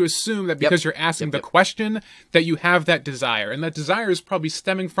 I'm going to assume that because you're asking the question, that you have that desire. And that desire is probably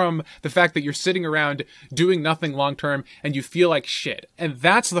stemming from the fact that you're sitting around doing nothing long-term and you feel like shit. And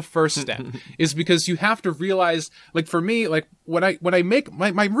that's the first step is because you have to realize, like for me, like when I make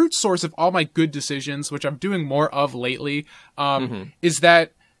my root source of all my good decisions, which I'm doing more of lately, is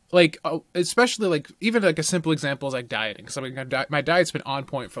that like, especially like even like a simple example is like dieting. Cause my diet's been on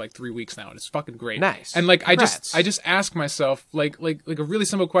point for like 3 weeks now and it's fucking great. Nice. And like, I just ask myself like a really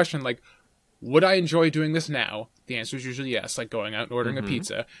simple question, like, would I enjoy doing this now? The answer is usually yes, like going out and ordering a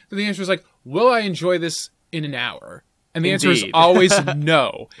pizza. But the answer is like, will I enjoy this in an hour? And the answer is always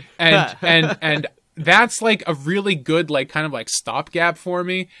no. And that's like a really good, like kind of like stopgap for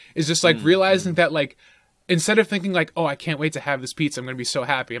me is just like realizing that like, instead of thinking like, oh, I can't wait to have this pizza, I'm going to be so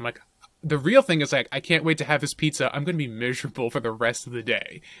happy. I'm like, the real thing is like, I can't wait to have this pizza. I'm going to be miserable for the rest of the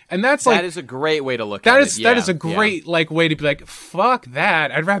day. And that's like, that is a great way to look at it. That is a great like way to be like, fuck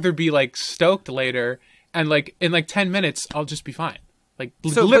that. I'd rather be like stoked later. And like in like 10 minutes, I'll just be fine. Like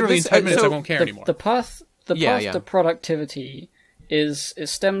literally in 10 minutes, I won't care anymore. The path to productivity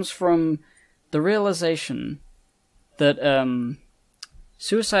stems from the realization that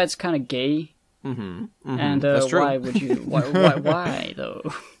suicide's kind of gay, and why would you? Why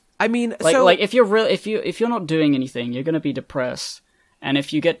though? I mean, like if you're not doing anything, you're gonna be depressed, and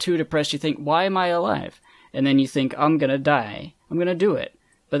if you get too depressed, you think, why am I alive? And then you think, I'm gonna die. I'm gonna do it.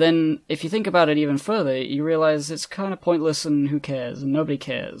 But then, if you think about it even further, you realize it's kind of pointless and who cares, and nobody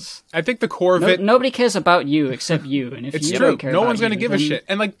cares. I think the core of it... Nobody cares about you except you, and if it's you true. don't care no about one's going to give then... a shit.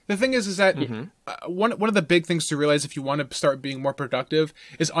 And like the thing is that one of the big things to realize if you want to start being more productive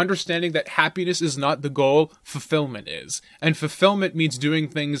is understanding that happiness is not the goal, fulfillment is. And fulfillment means doing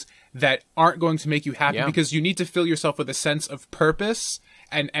things that aren't going to make you happy because you need to fill yourself with a sense of purpose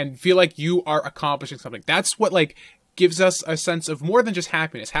and feel like you are accomplishing something. That's what like... gives us a sense of more than just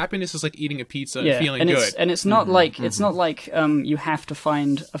happiness. Happiness is like eating a pizza and feeling good. It's not like you have to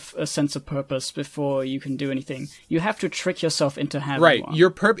find a sense of purpose before you can do anything. You have to trick yourself into having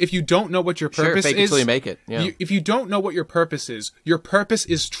one. If you don't know what your purpose fake is, until you make it. Yeah. If you don't know what your purpose is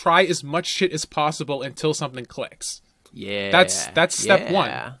try as much shit as possible until something clicks. Yeah, that's step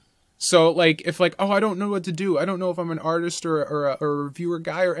one. So, like, if, like, oh, I don't know what to do. I don't know if I'm an artist or a reviewer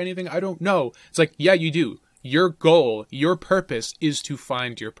guy or anything. I don't know. It's like, yeah, you do. your goal, your purpose is to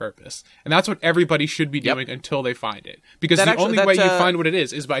find your purpose. And that's what everybody should be doing until they find it. Because the only way you find what it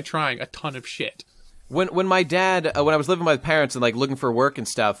is by trying a ton of shit. When my dad, when I was living with my parents and like looking for work and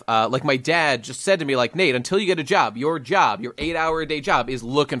stuff, like my dad just said to me like, Nate, until you get a job, your 8-hour-a-day job is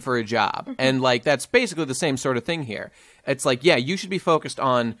looking for a job. And like, that's basically the same sort of thing here. It's like, yeah, you should be focused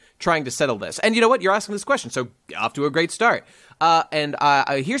on trying to settle this. And you know what? You're asking this question, so off to a great start. And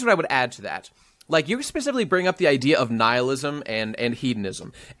here's what I would add to that. Like, you specifically bring up the idea of nihilism and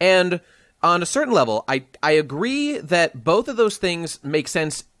hedonism. And on a certain level, I agree that both of those things make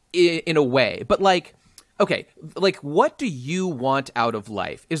sense in a way. But like, okay, like, what do you want out of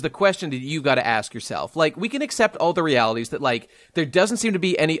life is the question that you got to ask yourself. Like, we can accept all the realities that, like, there doesn't seem to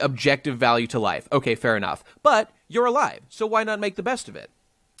be any objective value to life. Okay, fair enough. But you're alive, so why not make the best of it?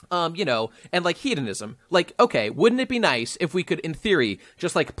 You know, and like hedonism, like, okay, wouldn't it be nice if we could, in theory,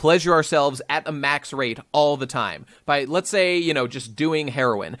 just like pleasure ourselves at a max rate all the time by, let's say, you know, just doing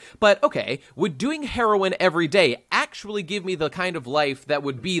heroin. But okay, would doing heroin every day actually give me the kind of life that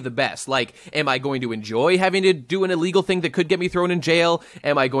would be the best? Like, am I going to enjoy having to do an illegal thing that could get me thrown in jail?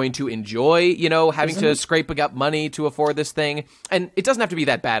 Am I going to enjoy, you know, having to scrape up money to afford this thing? And it doesn't have to be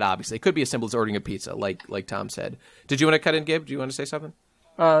that bad, obviously. It could be as simple as ordering a pizza, like Tom said. Did you want to cut in, Gabe? Do you want to say something?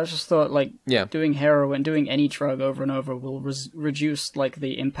 I just thought, like, doing heroin, doing any drug over and over will reduce, like,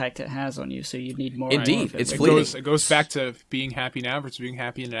 the impact it has on you, so you need more. Indeed, it's fleeting. It goes back to being happy now versus being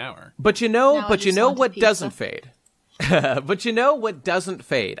happy in an hour. But you know what doesn't fade? But you know what doesn't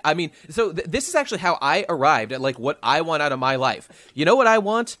fade? I mean, so this is actually how I arrived at, like, what I want out of my life. You know what I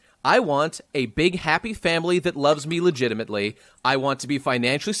want? I want a big, happy family that loves me legitimately. I want to be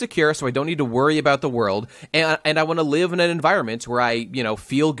financially secure so I don't need to worry about the world. And I want to live in an environment where I, you know,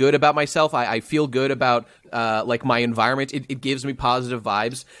 feel good about myself. I feel good about, like, my environment. It gives me positive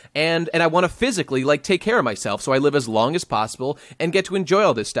vibes. And I want to physically, like, take care of myself so I live as long as possible and get to enjoy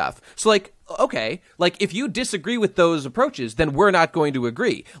all this stuff. So, like, okay, like, if you disagree with those approaches, then we're not going to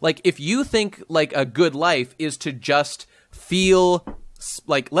agree. Like, if you think, like, a good life is to just feel,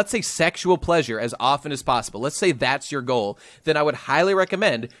 like, let's say sexual pleasure as often as possible, let's say that's your goal, then I would highly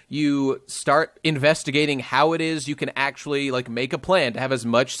recommend you start investigating how it is you can actually, like, make a plan to have as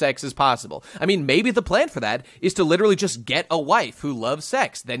much sex as possible. I mean, maybe the plan for that is to literally just get a wife who loves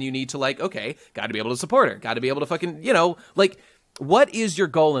sex. Then you need to, like, okay, got to be able to support her, got to be able to fucking, you know, like, what is your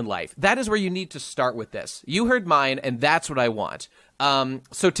goal in life? That is where you need to start with this. You heard mine, and that's what I want.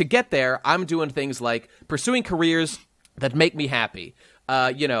 So to get there, I'm doing things like pursuing careers that make me happy.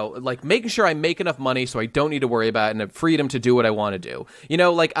 You know, like making sure I make enough money so I don't need to worry about it and have freedom to do what I want to do. You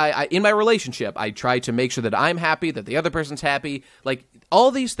know, like I in my relationship, I try to make sure that I'm happy, that the other person's happy. Like,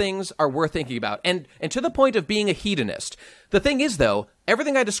 all these things are worth thinking about. And to the point of being a hedonist. The thing is, though,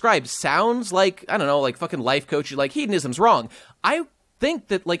 everything I described sounds like, I don't know, like fucking life coachy, like hedonism's wrong. I think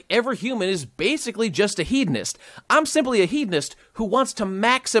that, like, every human is basically just a hedonist. I'm simply a hedonist who wants to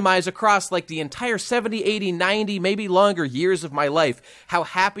maximize across, like, the entire 70, 80, 90, maybe longer years of my life how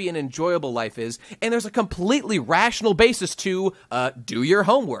happy and enjoyable life is. And there's a completely rational basis to do your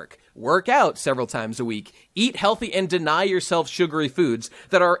homework, work out several times a week, eat healthy, and deny yourself sugary foods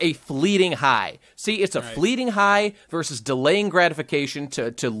that are a fleeting high. See, it's a fleeting high versus delaying gratification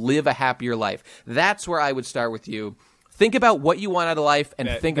to live a happier life. That's where I would start with you. Think about what you want out of life and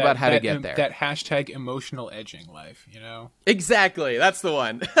think about how to get there. That hashtag emotional edging life, you know? Exactly. That's the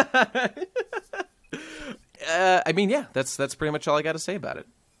one. I mean, yeah, that's pretty much all I got to say about it.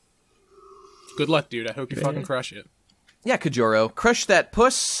 Good luck, dude. I hope you fucking crush it. Yeah, Kajoro. Crush that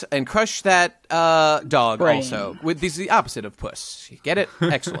puss and crush that dog Brain. Also. This is the opposite of puss. You get it?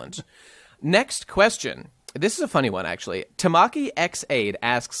 Excellent. Next question. This is a funny one, actually. Tamaki X8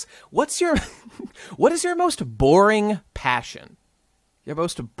 asks, what is your most boring passion? Your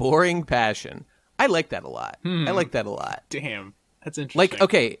most boring passion. I like that a lot. I like that a lot. Damn. That's interesting. Like,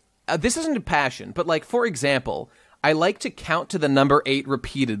 okay, this isn't a passion, but, like, for example, I like to count to the number 8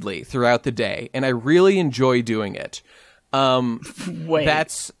 repeatedly throughout the day, and I really enjoy doing it. Wait.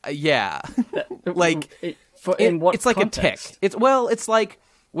 That's, yeah. Like, in what it's like context? a tick. It's like,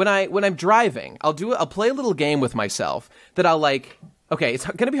 when I'm driving, I'll play a little game with myself that I'll, like, okay, it's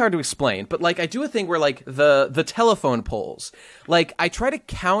going to be hard to explain, but, like, I do a thing where, like, the telephone poles, like, I try to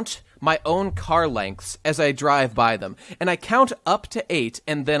count my own car lengths as I drive by them, and I count up to 8,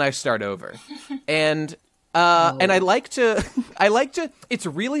 and then I start over. And I like to, it's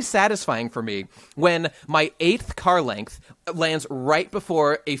really satisfying for me when my 8th car length lands right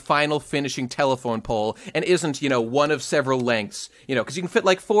before a final finishing telephone pole and isn't, you know, one of several lengths, you know, because you can fit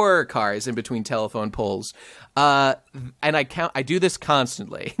like 4 cars in between telephone poles. And I do this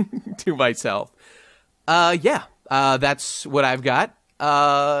constantly to myself. That's what I've got.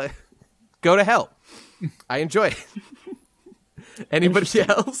 Go to hell. I enjoy it. Anybody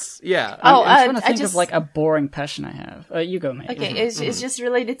else? Yeah. I'm trying to think of like a boring passion I have. You go, mate. Okay, it's just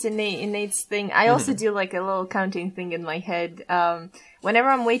related to Nate's thing. I also do like a little counting thing in my head. Whenever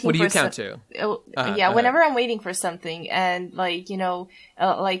I'm waiting, what do you count to? Whenever I'm waiting for something, and like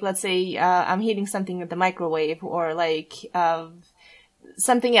like let's say I'm heating something at the microwave, or like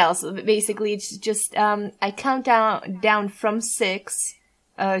something else. Basically, it's just I count down from 6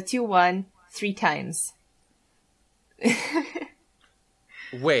 to 1 3 times.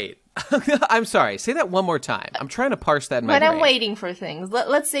 Wait, I'm sorry. Say that one more time. I'm trying to parse that in my brain. brain. When I'm waiting for things,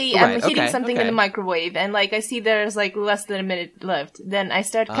 let's say I'm heating something in the microwave, and like I see there's like less than a minute left. Then I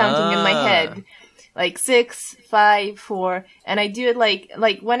start counting in my head, like 6, 5, 4, and I do it like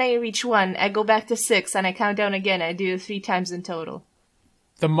when I reach 1, I go back to 6, and I count down again. I do it 3 times in total.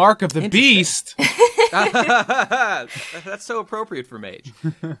 The mark of the beast. That's so appropriate for Mage.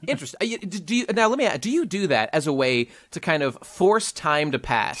 Interesting. Now, let me ask, do you do that as a way to kind of force time to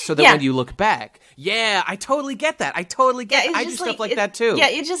pass so that when you look back, I totally get that. I totally get it. I do stuff like that too. Yeah,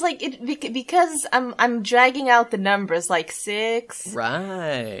 it's just like because I'm dragging out the numbers like 6,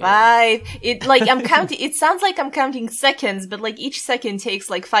 right, 5. It like I'm counting. It sounds like I'm counting seconds, but like each second takes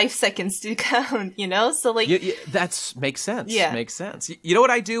like 5 seconds to count. So like that makes sense. Yeah, makes sense. You know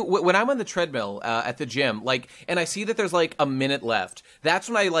what I do when I'm on the treadmill at the gym, like, and I see that there's like a minute left. That's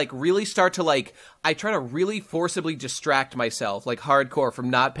when I like really start to like. I try to really forcibly distract myself, like hardcore, from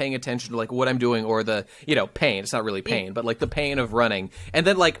not paying attention to like what I'm doing or the, pain. It's not really pain, but like the pain of running. And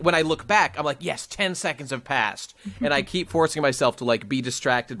then like when I look back, I'm like, yes, 10 seconds have passed. And I keep forcing myself to like be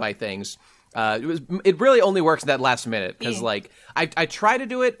distracted by things. It really only works in that last minute because like I try to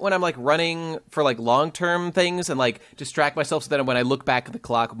do it when I'm like running for like long-term things and like distract myself so that when I look back at the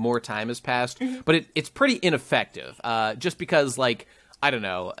clock, more time has passed. But it's pretty ineffective just because like, I don't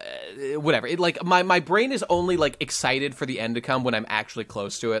know, whatever. It like my brain is only like excited for the end to come when I'm actually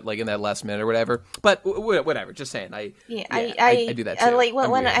close to it, like in that last minute or whatever. But whatever, just saying. I do that too. Like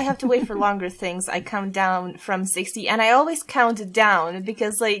when I have to wait for longer things, I count down from 60, and I always count down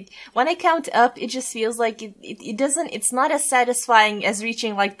because like when I count up, it just feels like it doesn't. It's not as satisfying as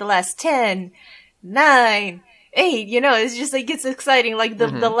reaching like the last 10, 9. 8, it's just like, it's exciting. Like the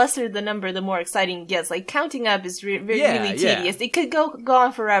lesser the number, the more exciting it gets. Like counting up is really tedious. It could go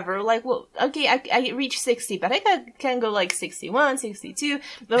on forever. Like, well, okay, I reach 60, but I can go like 61, 62.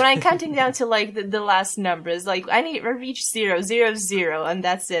 But when I'm counting down to like the last numbers, like I reach 0, 0, 0, and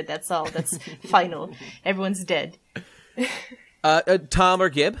that's it. That's all. That's final. Everyone's dead. Tom or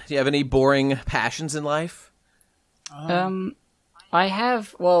Gib, do you have any boring passions in life? I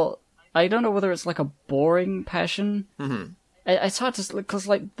have, I don't know whether it's like a boring passion. It's hard to, because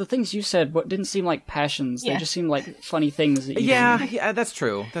like the things you said didn't seem like passions. They just seem like funny things. That you yeah, that's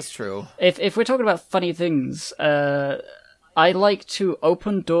true. That's true. If we're talking about funny things, I like to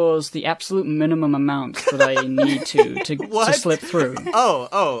open doors the absolute minimum amount that I need to slip through.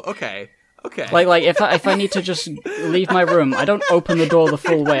 Oh, okay. Okay. Like if I need to just leave my room, I don't open the door the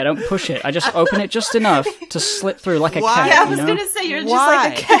full way. I don't push it. I just open it just enough to slip through like a cat. Yeah, I was gonna say you're just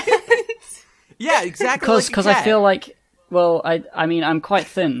like a cat. Yeah, exactly. Because I feel like, I mean, I'm quite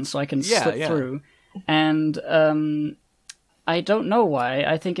thin, so I can slip through, and I don't know why.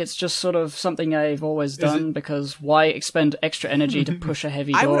 I think it's just sort of something I've always done, because why expend extra energy to push a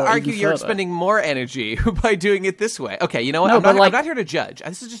heavy door? I would argue you're expending more energy by doing it this way. Okay, you know what? I'm not here to judge.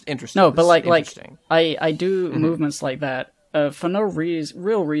 This is just interesting. No, but like I do movements like that for no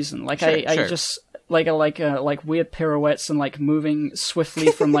real reason. Like I just like weird pirouettes and like moving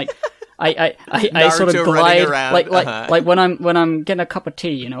swiftly from like. I sort of glide like when I'm getting a cup of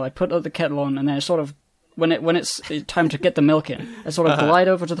tea, I put the kettle on, and then I sort of when it's time to get the milk in, I sort of glide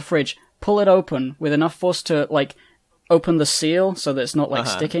over to the fridge, pull it open with enough force to like open the seal so that it's not like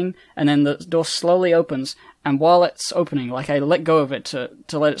sticking, and then the door slowly opens, and while it's opening, like I let go of it to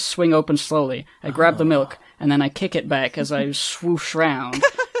let it swing open slowly. I grab the milk, and then I kick it back as I swoosh round.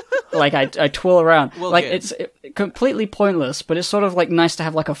 Like I twirl around, it's completely pointless, but it's sort of like nice to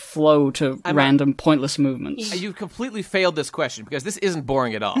have like a flow to random pointless movements. You completely failed this question because this isn't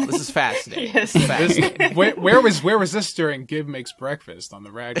boring at all. This is fascinating. Yes. Fascinating. Where was this during Gib Makes Breakfast on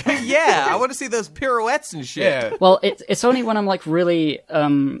the rag? Yeah, I want to see those pirouettes and shit. Yeah. Well, it's only when I'm like really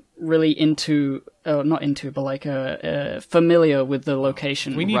into. Not into, but like familiar with the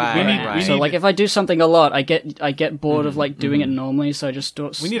location. We need so like if I do something a lot, I get bored of like doing it normally. So I just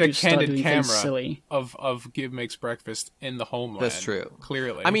we need a candid camera silly. of Gib Makes Breakfast in the homeland. That's true.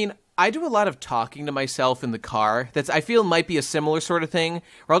 Clearly, I mean, I do a lot of talking to myself in the car. I feel might be a similar sort of thing,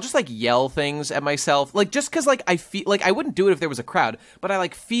 where I'll just like yell things at myself, like just because like I feel like I wouldn't do it if there was a crowd, but I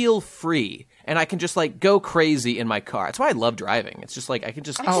like feel free and I can just like go crazy in my car. That's why I love driving. It's just like I can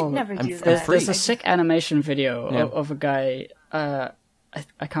just should never do that. free. There's a sick animation video of a guy.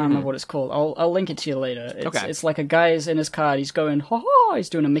 I can't remember what it's called. I'll link it to you later. It's like a guy is in his car, he's going, ha ha, he's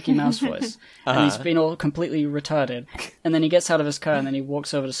doing a Mickey Mouse voice. And he's been all completely retarded. And then he gets out of his car and then he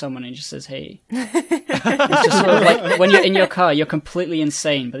walks over to someone and he just says, hey. It's just sort of like, when you're in your car, you're completely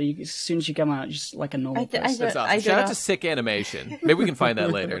insane, but as soon as you come out, you're just like a normal person. That's awesome. Shout out to Sick Animation. Maybe we can find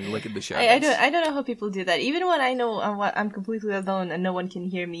that later and link at the show. I don't know how people do that. Even when I know I'm completely alone and no one can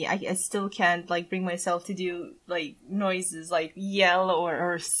hear me, I still can't like bring myself to do like noises like yell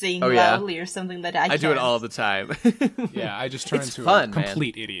or sing loudly or something that I do it all the time. Yeah, I just turn into a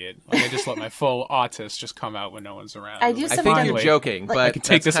complete idiot. Like I just let my full autist just come out when no one's around. I think you're joking, but I can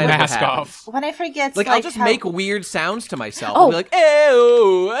take this mask off. When I forget, like I'll just make weird sounds to myself. I'll be like,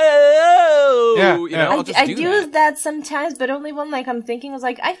 "Ew, ew." I do that sometimes, but only when like I'm thinking, I was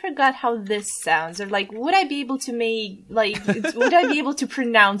like, I forgot how this sounds, or like, would I be able to would I be able to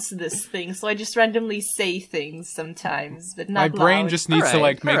pronounce this thing? So I just randomly say things sometimes, but not. My brain just needs to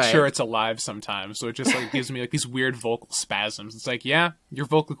like make sure it's alive sometimes, so it just like gives me like these weird vocal spasms. It's like, yeah, your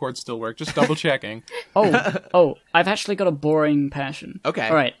vocal cords still work, just double checking. I've actually got a boring passion. Okay.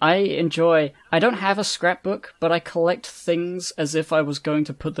 All right, I don't have a scrapbook, but I collect things as if I was going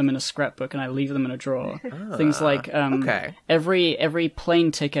to put them in a scrapbook and I leave them in a drawer. Things like every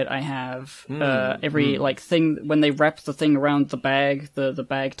plane ticket I have, every like thing when they wrap the thing around the bag, the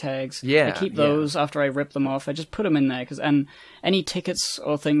bag tags. I keep those after I rip them off. I just put them in there and any tickets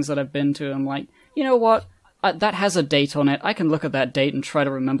or things that I've been to, I'm like, you know what? That has a date on it. I can look at that date and try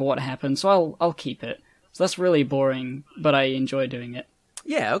to remember what happened, so I'll keep it. So that's really boring, but I enjoy doing it.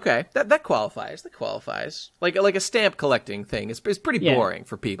 Yeah, okay. That qualifies. That qualifies. Like a stamp collecting thing is pretty boring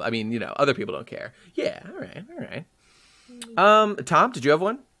for people. I mean, other people don't care. Yeah, all right. Tom, did you have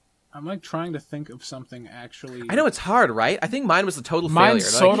one? I'm like trying to think of something actually. I know it's hard, right? I think mine was a total failure.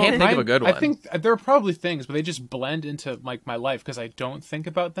 I can't think of a good one. I think there are probably things, but they just blend into like my life because I don't think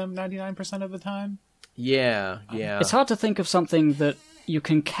about them 99% of the time. Yeah. It's hard to think of something that you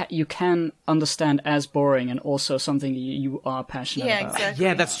can understand as boring and also something you are passionate about. Exactly.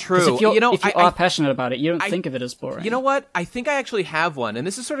 Yeah, that's true. If you are passionate about it, you don't think of it as boring. You know what? I think I actually have one, and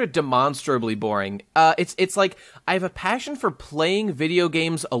this is sort of demonstrably boring. It's like I have a passion for playing video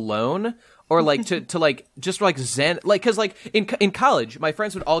games alone. Or like to like just like zen, like because like in college my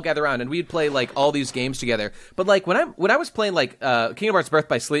friends would all gather around and we'd play like all these games together. But like when I was playing like Kingdom Hearts Birth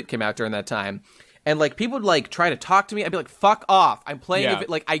by Sleep came out during that time. And, like, people would, like, try to talk to me. I'd be like, fuck off. I'm playing it.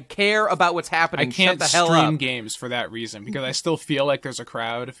 Like, I care about what's happening. I can't Shut the hell up. stream games for that reason, because I still feel like there's a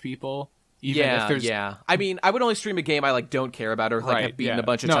crowd of people. Yeah. I mean, I would only stream a game I, like, don't care about or, like, have beaten a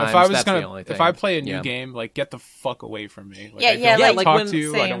bunch of times. If I play a new game, like, get the fuck away from me. Like, I don't want to talk to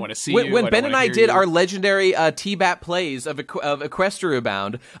you. I don't want to see you. When Ben and I did our legendary T-Bat plays of Equestria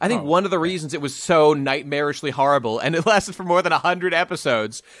Bound, I think one of the reasons it was so nightmarishly horrible, and it lasted for more than 100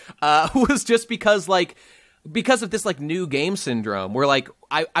 episodes, was just because of this like new game syndrome where like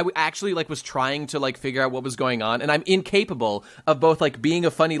I actually like was trying to like figure out what was going on, and I'm incapable of both like being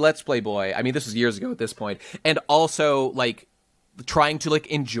a funny Let's Play boy. I mean, this was years ago at this point, and also like trying to like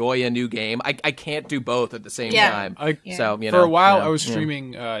enjoy a new game. I can't do both at the same time. So for a while I was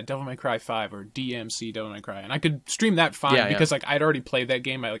streaming Devil May Cry 5 or DMC Devil May Cry, and I could stream that fine because like I'd already played that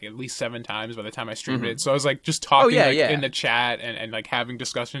game like at least 7 times by the time I streamed it. So I was like just talking in the chat and like having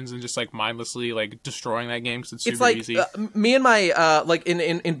discussions and just like mindlessly like destroying that game because it's super easy. Me and my like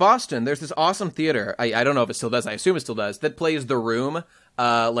in Boston, there's this awesome theater. I don't know if it still does. I assume it still does. That plays The Room.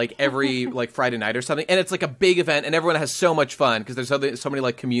 Like every like Friday night or something, and it's like a big event, and everyone has so much fun because there's so many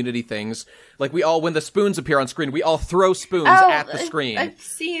like community things. Like when the spoons appear on screen, we all throw spoons at the screen. I've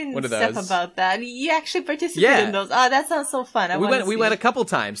seen stuff about that. You actually participate in those. Oh, that sounds so fun. We went a couple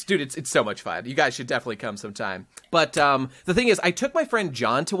times, dude. It's so much fun. You guys should definitely come sometime. But the thing is, I took my friend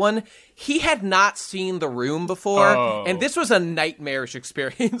John to one. He had not seen The Room before, and this was a nightmarish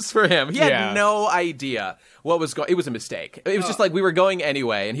experience for him. He had no idea what was going. It was a mistake. It was just like we were going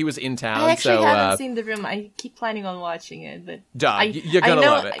anyway, and he was in town. I actually haven't seen The Room. I keep planning on watching it, but you're gonna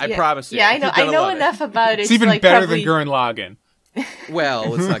love it. I promise you. Yeah, I know enough about it. It's even better than Gurren Lagann. Well,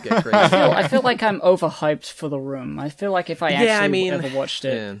 let's not get crazy. I feel like I'm overhyped for The Room. I feel like if I ever watched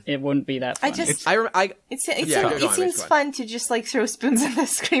it, it wouldn't be that funny. It seems fun to just like throw spoons on the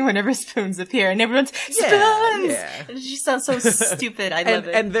screen whenever spoons appear, and everyone's spoons. Yeah. It just sounds so stupid. I love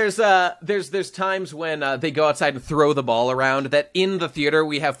it. And there's times when they go outside and throw the ball around. That in the theater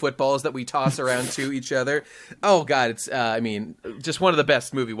we have footballs that we toss around to each other. Oh God, it's just one of the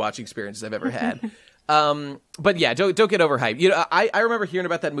best movie watching experiences I've ever had. But yeah, don't get overhyped. You know, I remember hearing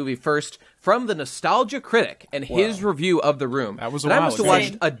about that movie first from the Nostalgia Critic and his review of The Room. That was I must have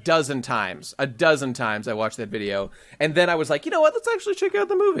watched a dozen times. I watched that video, and then I was like, you know what? Let's actually check out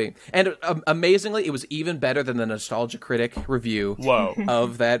the movie. And amazingly, it was even better than the Nostalgia Critic review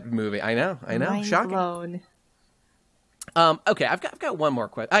of that movie. I know, Mind shocking. Blown. Okay, I've got one more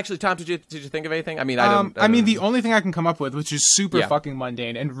question. Actually, Tom, did you think of anything? I mean, I mean, the only thing I can come up with, which is super fucking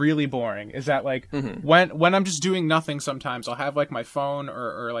mundane and really boring, is that like when I'm just doing nothing, sometimes I'll have like my phone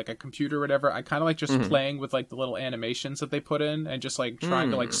or like a computer or whatever. I kind of like just playing with like the little animations that they put in and just like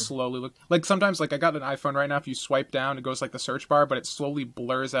trying to like slowly look. Like sometimes, like I got an iPhone right now. If you swipe down, it goes like the search bar, but it slowly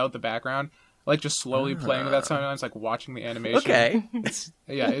blurs out the background. Like just slowly playing with that sometimes, like watching the animation. Okay, it's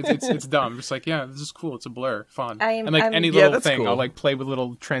dumb. Just like this is cool. It's a blur, fun. Any little little thing, cool. I'll like play with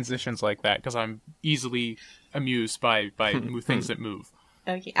little transitions like that because I'm easily amused by things that move.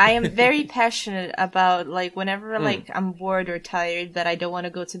 Okay, I am very passionate about like whenever like I'm bored or tired that I don't want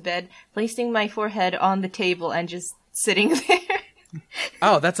to go to bed, placing my forehead on the table and just sitting there.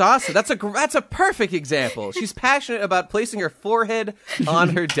 Oh, that's awesome. That's a perfect example. She's passionate about placing her forehead on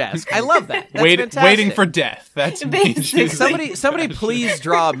her desk. I love that. That's fantastic. Waiting for death. That's amazing. Somebody please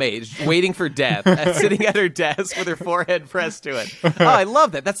draw a mage waiting for death, sitting at her desk with her forehead pressed to it. Oh, I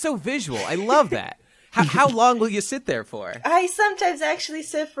love that. That's so visual. I love that. How long will you sit there for? I sometimes actually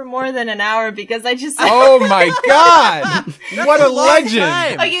sit for more than an hour because I just... Oh my God! What a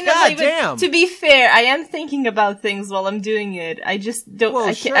legend! Okay, no, damn. To be fair, I am thinking about things while I'm doing it. I just don't.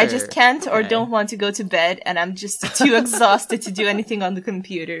 I just can't or don't want to go to bed, and I'm just too exhausted to do anything on the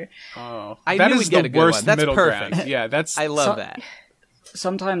computer. Oh, I that knew is we'd get the a good worst one. That's middle perfect. ground. Yeah, that's. I love that.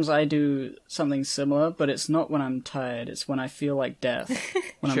 Sometimes I do something similar, but it's not when I'm tired. It's when I feel like death.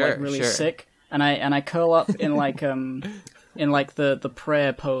 When I'm like really sick. And I curl up in like the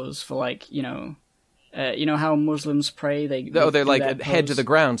prayer pose for like you know how Muslims pray they're like head to the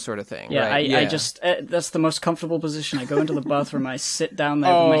ground sort of thing. Yeah, right? I just that's the most comfortable position. I go into the bathroom, I sit down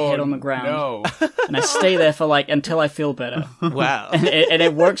there with my head on the ground, and I stay there for like until I feel better. Wow, and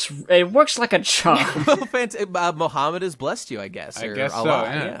it works. It works like a charm. Well, Muhammad has blessed you, I guess. I guess so.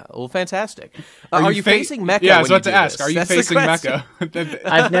 Yeah. Well, fantastic. Are you facing Mecca? Yeah, I was about to ask. Are you facing Mecca?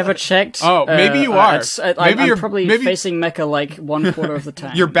 I've never checked. Oh, maybe you are. I'm probably facing Mecca like 1/4 of the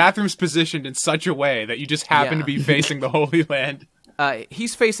time. Your bathroom's positioned in such a way that you just happen to be facing the Holy Land.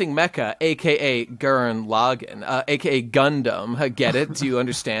 He's facing Mecca, a.k.a. Gurren Lagann, a.k.a. Gundam. Get it? Do you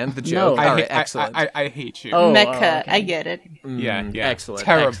understand the joke? No. All right, excellent. I hate you. Oh, Mecca, okay. I get it. Yeah. Excellent.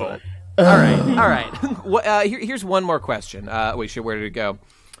 Terrible. Excellent. All right. Here's one more question. Wait, shit, where did it go?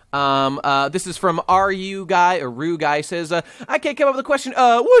 This is from RU Guy, or Rue Guy says, I can't come up with a question.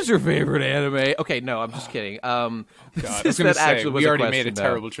 What's your favorite anime? Okay, no, I'm just kidding. God, I was going to say, we already made a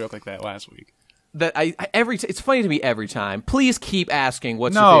terrible joke like that last week. That it's funny to me every time. Please keep asking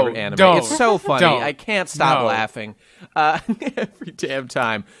what's your favorite anime. Don't. It's so funny. I can't stop laughing every damn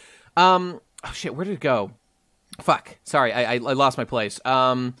time. Oh shit, where did it go? Fuck. Sorry, I lost my place.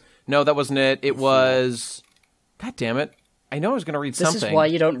 No, that wasn't it. It was. God damn it. I know I was going to read something. This is why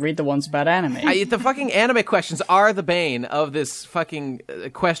you don't read the ones about anime. The fucking anime questions are the bane of this fucking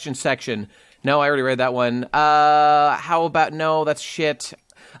question section. No, I already read that one. How about no? That's shit.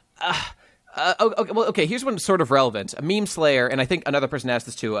 Okay, here's one sort of relevant. A Meme Slayer, and I think another person asked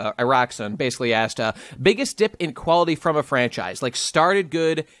this too, Iraxon, basically asked, biggest dip in quality from a franchise. Like, started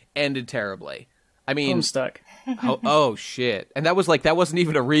good, ended terribly. I mean... Homestuck. Oh, shit. And that wasn't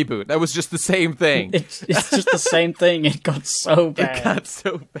even a reboot. That was just the same thing. It's just the same thing. It got so bad. It got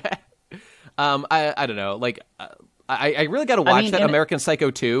so bad. I don't know. Like, I really got to watch that American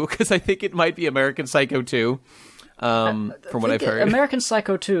Psycho 2, because I think it might be American Psycho 2. From what I've heard. American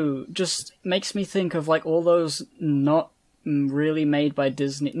Psycho 2 just makes me think of like all those not really made by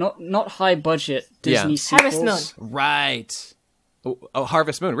Disney, not high budget Disney sequels. Harvest Moon. Right. Oh,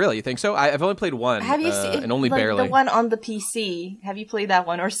 Harvest Moon, really? You think so? I've only played one. Have you seen and only like barely. The one on the PC? Have you played that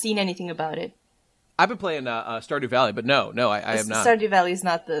one or seen anything about it? I've been playing Stardew Valley, but no, I have not. Stardew Valley is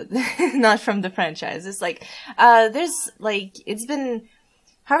not not from the franchise. It's like there's like it's been.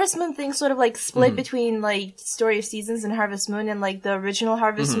 Harvest Moon thing sort of like split between like Story of Seasons and Harvest Moon, and like the original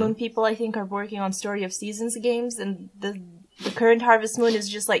Harvest Moon people I think are working on Story of Seasons games, and the the current Harvest Moon is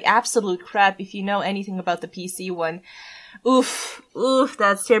just like absolute crap if you know anything about the PC one. Oof,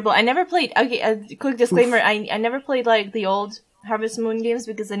 that's terrible. I never played, okay, a quick disclaimer, I never played like the old Harvest Moon games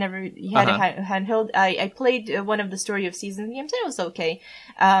because I never had a handheld. I played one of the Story of Seasons games and it was okay.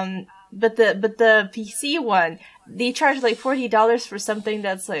 But the PC one, they charge like $40 for something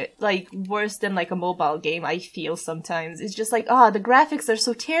that's like worse than like a mobile game, I feel sometimes. It's just like, the graphics are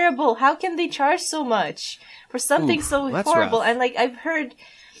so terrible. How can they charge so much for something so horrible? Rough. And like I've heard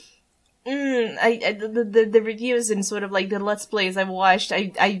the reviews and sort of like the Let's Plays I've watched,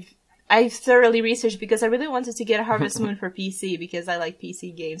 I've thoroughly researched because I really wanted to get a Harvest Moon for PC because I like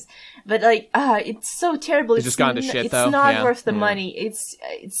PC games. But like, it's so terrible. It's just gone to shit, though. It's not worth the money. It's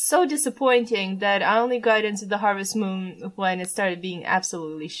so disappointing that I only got into the Harvest Moon when it started being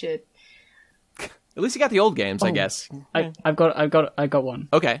absolutely shit. At least you got the old games, I guess. I got one.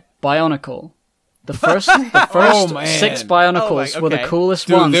 Okay. Bionicle. The first 6 Bionicles were the coolest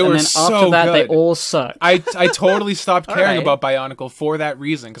ones, they were and then so after that, good. they all sucked. I totally stopped caring right. about Bionicle for that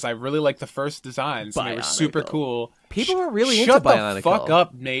reason, because I really liked the first designs, and they were super cool. People were really into Shut Bionicle. the fuck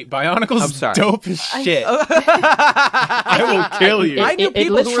up, Nate. Bionicle's dope as shit. I will kill you. I knew It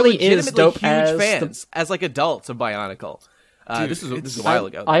people who were literally is legitimately dope huge as fans, as like adults of Bionicle. This is a while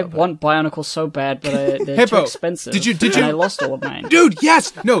ago. I want Bionicle so bad, but they're Hippo, too expensive. did you? And I lost all of mine. Dude,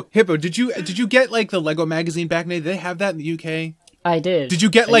 yes! No, Hippo, did you get like the Lego magazine back in the day? Did they have that in the UK? I did. Did you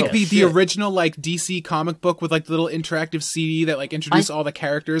get like the original like DC comic book with like the little interactive CD that like introduced all the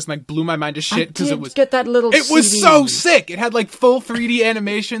characters and like blew my mind to shit because it was get that little it was CD. so sick. It had like full 3D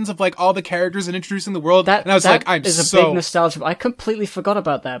animations of like all the characters and introducing the world. And I was like, I'm is so a big nostalgia. I completely forgot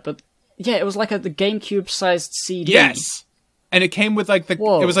about that, but yeah, it was like the GameCube sized CD. Yes. And it came with like it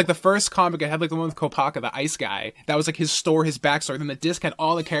Whoa. was like the first comic. It had like the one with Kopaka, the ice guy. That was like his backstory. Then the disc had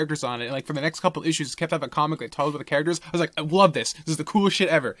all the characters on it. And like for the next couple issues, it kept having a comic that told about the characters. I was like, I love this. This is the coolest shit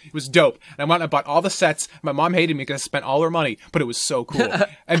ever. It was dope. And I went and I bought all the sets. My mom hated me because I spent all her money, but it was so cool.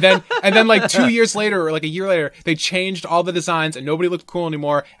 and then like 2 years later or like a year later, they changed all the designs and nobody looked cool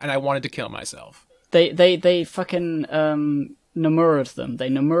anymore. And I wanted to kill myself. They fucking Nomura'd them. They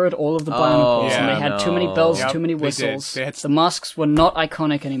Nomura'd all of the Bionicles, and they had too many bells, too many whistles. They had... The masks were not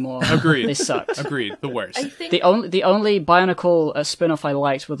iconic anymore. Agreed. They sucked. Agreed. The worst. I think The only Bionicle spin-off I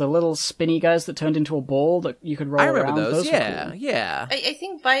liked were the little spinny guys that turned into a ball that you could roll I remember around. those. Were Yeah, cool. yeah. I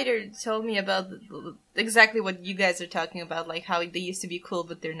think Biter told me about exactly what you guys are talking about, like how they used to be cool,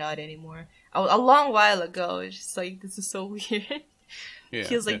 but they're not anymore. A long while ago. It's just like, this is so weird. Yeah,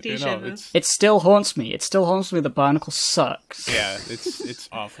 Feels like deja vu. It still haunts me. It still haunts me that Bionicle sucks. Yeah, it's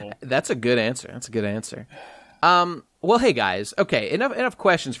awful. That's a good answer. Well, hey guys. Okay, enough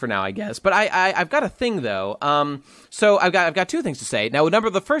questions for now, I guess. But I've got a thing though. So I've got two things to say. Now,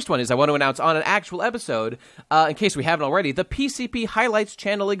 the first one is I want to announce on an actual episode, in case we haven't already, the PCP Highlights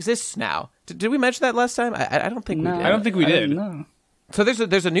channel exists now. Did we mention that last time? I don't think we did. I don't think we did. No. So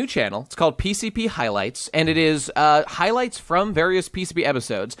there's a new channel. It's called PCP Highlights, and it is highlights from various PCP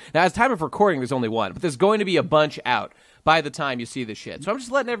episodes. Now, at the time of recording, there's only one, but there's going to be a bunch out by the time you see this shit. So I'm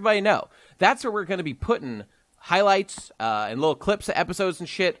just letting everybody know. That's where we're going to be putting highlights and little clips of episodes and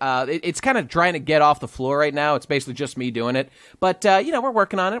shit. It's kind of trying to get off the floor right now. It's basically just me doing it. But, we're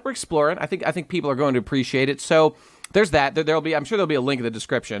working on it. We're exploring. I think people are going to appreciate it. So... there's that. I'm sure there'll be a link in the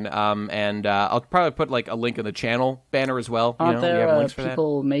description, and I'll probably put like a link in the channel banner as well. Aren't we have there links for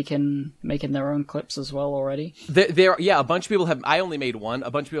people making their own clips as well already? A bunch of people have. I only made one. A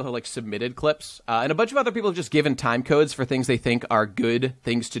bunch of people have like submitted clips, and a bunch of other people have just given time codes for things they think are good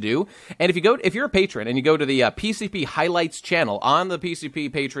things to do. And if you're a patron and you go to the PCP Highlights channel on the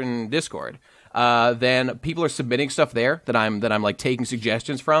PCP patron Discord, then people are submitting stuff there that I'm like taking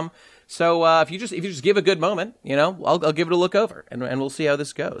suggestions from. So if you just give a good moment, I'll give it a look over, and we'll see how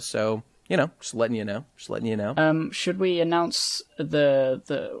this goes. So just letting you know. Should we announce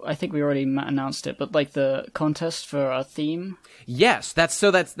the? I think we already announced it, but like the contest for our theme. Yes,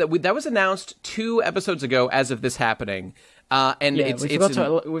 that was announced 2 episodes ago. As of this happening, and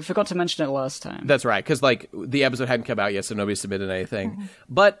we forgot to mention it last time. That's right, because like the episode hadn't come out yet, so nobody submitted anything. Mm-hmm.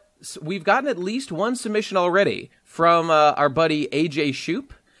 But we've gotten at least one submission already from our buddy AJ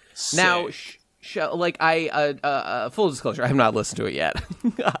Shoop. Sick. Now, full disclosure, I have not listened to it yet.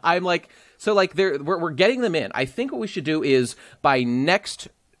 I'm like, so like we're getting them in. I think what we should do is by next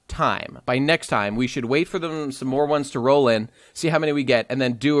time, we should wait for them some more ones to roll in, see how many we get, and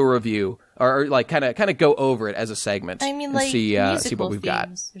then do a review or like kind of go over it as a segment. I mean, like see what we've got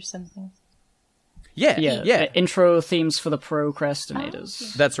or something. Yeah. Intro themes for the Pro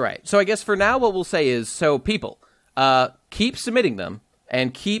Crastinators. That's right. So I guess for now, what we'll say is, so people, keep submitting them.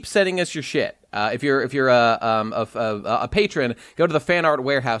 And keep sending us your shit. If you're a patron, go to the fan art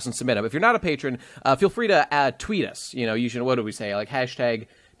warehouse and submit them. If you're not a patron, feel free to tweet us. Usually, what do we say? Like hashtag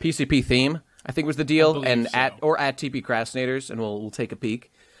PCP theme, I think was the deal, and so. at TP Crastinators, and we'll take a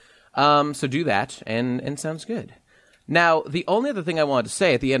peek. So do that, and sounds good. Now, the only other thing I wanted to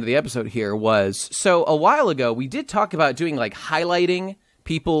say at the end of the episode here was, so a while ago, we did talk about doing, like, highlighting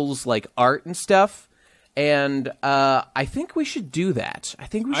people's, like, art and stuff, and I think we should do that. I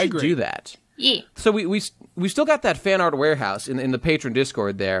think we should do that. Yeah. So we still got that fan art warehouse in the patron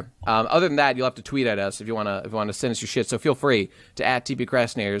Discord there. Other than that, you'll have to tweet at us if you want to send us your shit, so feel free to @TP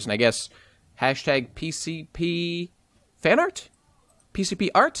Crastinators, and I guess hashtag PCP fan art? PCP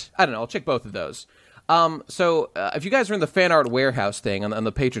art? I don't know, I'll check both of those. So if you guys are in the fan art warehouse thing on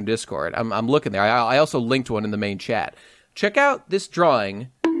the patron Discord, I'm looking there. I also linked one in the main chat. Check out this drawing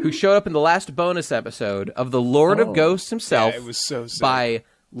who showed up in the last bonus episode of the Lord of Ghosts himself. Yeah, it was so sick. By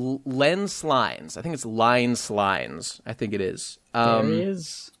Len Slines. I think it's Line Slines. I think it is. There he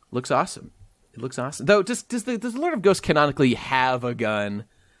is. Looks awesome. It looks awesome. Though, does the Lord of Ghosts canonically have a gun?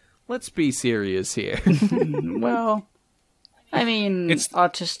 Let's be serious here. Well, I mean, it's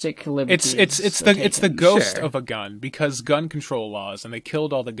artistic liberty. It's the ghost of a gun, because gun control laws, and they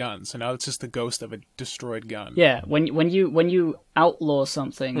killed all the guns, so now it's just the ghost of a destroyed gun. Yeah, when you outlaw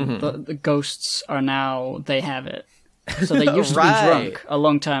something, the ghosts are now, they have it. So they used to be drunk a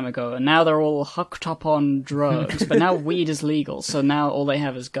long time ago, and now they're all hooked up on drugs. But now weed is legal, so now all they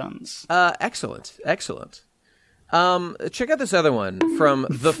have is guns. Excellent. Check out this other one from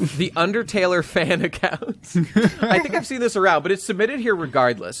the Undertaler fan account. I think I've seen this around, but it's submitted here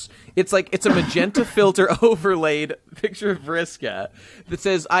regardless. It's a magenta filter overlaid picture of Vriska that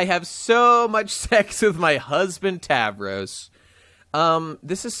says, "I have so much sex with my husband Tavros."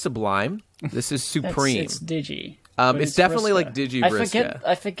 This is sublime. This is supreme. It's digi. It's definitely Vriska. Like digi Vriska.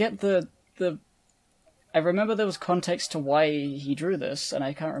 I forget the. I remember there was context to why he drew this, and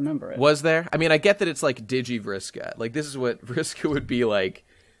I can't remember it. Was there? I mean, I get that it's like Digi Vriska. Like, this is what Vriska would be like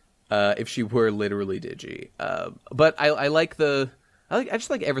if she were literally Digi. But I like I just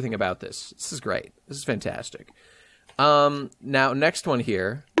like everything about this. This is great. This is fantastic. Now, next one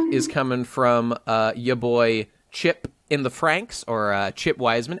here is coming from ya boy Chip in the Franks, or Chip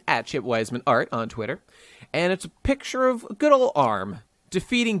Wiseman, @Chip Wiseman Art on Twitter. And it's a picture of a good old arm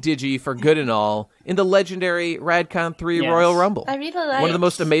defeating Digi for good and all in the legendary Radcon 3 Royal Rumble. I really like one of the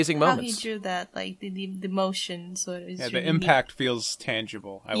most amazing moments. How he drew that, like the motion sort of. Yeah, the impact feels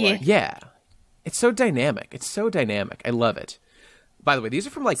tangible. I like. Yeah, it's so dynamic. I love it. By the way, these are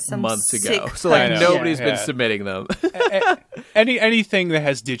from like months ago, so like nobody's been submitting them. Anything that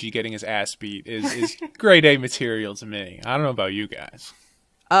has Digi getting his ass beat is grade A material to me. I don't know about you guys.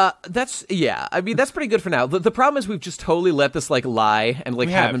 I mean, that's pretty good for now. The problem is we've just totally let this like lie and like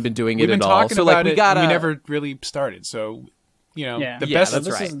haven't been doing it at all. So like we never really started. So the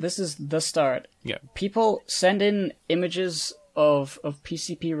best. This is the start. Yeah, people send in images of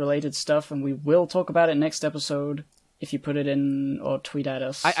PCP related stuff, and we will talk about it next episode. If you put it in or tweet at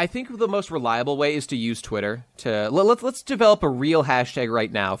us. I think the most reliable way is to use Twitter. Let's develop a real hashtag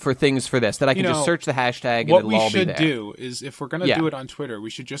right now for things for this, that I can just search the hashtag and it'll all be there. What we should do is, if we're going to do it on Twitter, we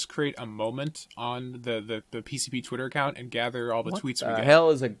should just create a moment on the PCP Twitter account and gather all the tweets we get. What the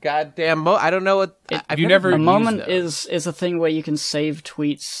hell is a goddamn I don't know what... A moment is a thing where you can save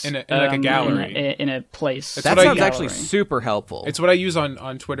tweets... In like a gallery. In a place. That sounds actually super helpful. It's what I use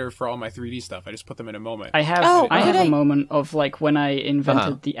on Twitter for all my 3D stuff. I just put them in a moment. I have a moment of like when I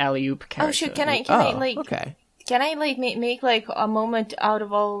invented the alley-oop character. Oh shoot! Can I make like a moment out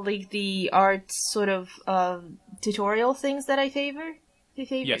of all like the art sort of tutorial things that I favor?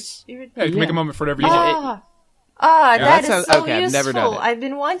 Yes. Yeah, you can make a moment for whatever you want. That is so useful. I've never done it. I've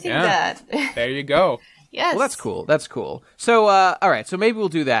been wanting that. There you go. Yes. Well, that's cool. So, all right. So maybe we'll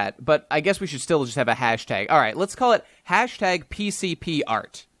do that, but I guess we should still just have a hashtag. All right. Let's call it hashtag PCP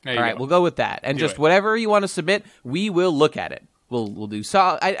Art. All right, we'll go with that, and just whatever you want to submit, we will look at it. We'll do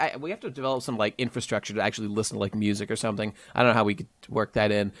so. We have to develop some like infrastructure to actually listen to like music or something. I don't know how we could work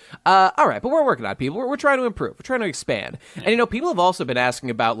that in. All right, but we're working on it, people. We're trying to improve. We're trying to expand. And people have also been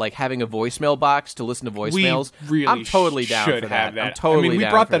asking about like having a voicemail box to listen to voicemails. I'm totally down for that. I'm totally. We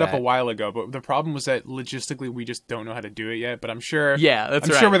brought that up a while ago, but the problem was that logistically we just don't know how to do it yet. But I'm sure. Yeah, I'm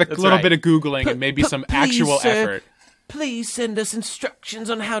sure with a little bit of googling and maybe some actual effort. Please send us instructions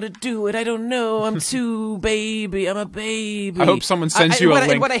on how to do it. I don't know. I'm too baby. I'm a baby. I hope someone sends you a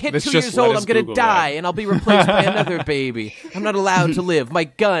link. When I hit 2 years old, I'm going to die, and I'll be replaced by another baby. I'm not allowed to live. My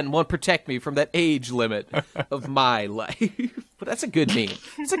gun won't protect me from that age limit of my life. But that's a good meme.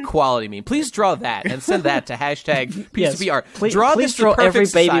 It's a quality meme. Please draw that and send that to hashtag PCPR. Please draw every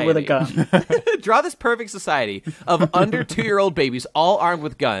baby with a gun. Draw this perfect society of under 2-year-old babies all armed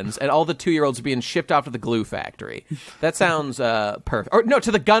with guns, and all the 2-year-olds being shipped off to the glue factory. That sounds perfect. Or no,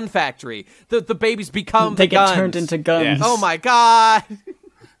 to the gun factory. The babies become they the guns. They get turned into guns. Yes. Oh my god.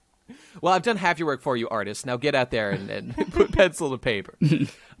 Well, I've done half your work for you, artists. Now get out there and put pencil to paper.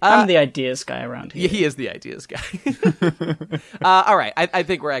 I'm the ideas guy around here. Yeah, he is the ideas guy. All right, I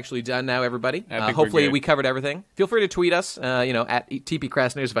think we're actually done now, everybody. Hopefully we covered everything. Feel free to tweet us, at TP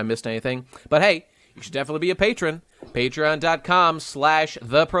Crastinators if I missed anything. But hey, you should definitely be a patron.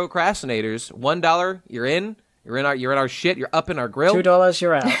 Patreon.com/theprocrastinators. $1, you're in. You're in our shit. You're up in our grill. $2,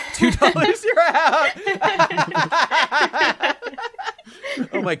 you're out. $2, you're out.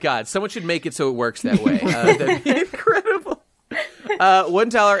 Oh my god! Someone should make it so it works that way. That'd be incredible.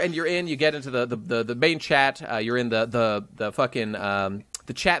 $1 and you're in. You get into the main chat. You're in the fucking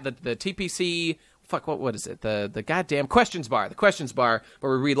the chat, the TPC. Fuck, what is it? The goddamn questions bar. The questions bar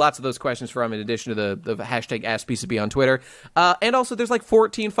where we read lots of those questions from, in addition to the hashtag AskPCB on Twitter. And also there's like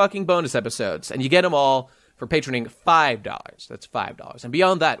 14 fucking bonus episodes, and you get them all for patroning $5. That's $5. And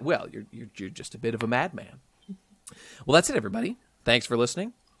beyond that, well, you're just a bit of a madman. Well, that's it, everybody. Thanks for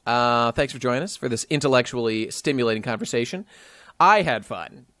listening. Thanks for joining us for this intellectually stimulating conversation. I had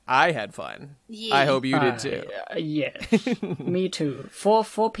fun. Yeah. I hope you did too. Yeah, me too.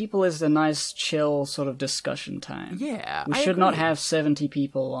 Four people is a nice, chill sort of discussion time. Yeah, we should not have 70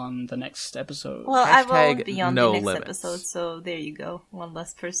 people on the next episode. Well, I won't be on no the next limits. episode, so there you go. One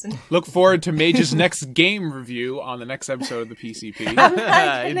less person. Look forward to Mage's next game review on the next episode of the PCP.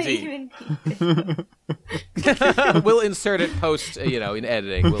 Indeed. We'll insert it post, in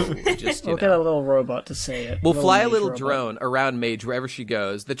editing. We'll just, we'll get a little robot to say it. We'll fly a little drone around Mage wherever she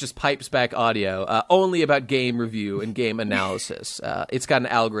goes that just pipes back audio only about game review and game analysis. It's got an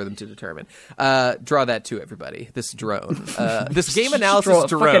algorithm to determine. Draw that too, everybody. This drone. This game analysis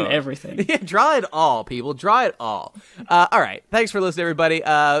drone. Fucking everything. Yeah, draw it all, people. Draw it all. All right. Thanks for listening, everybody.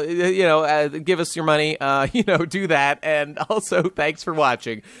 Give us your money. Do that. And also, thanks for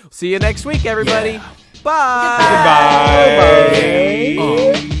watching. See you next week, everybody. Yeah. Bye.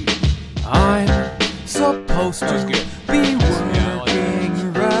 Goodbye. I'm supposed to be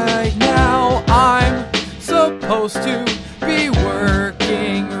working right now. I'm supposed to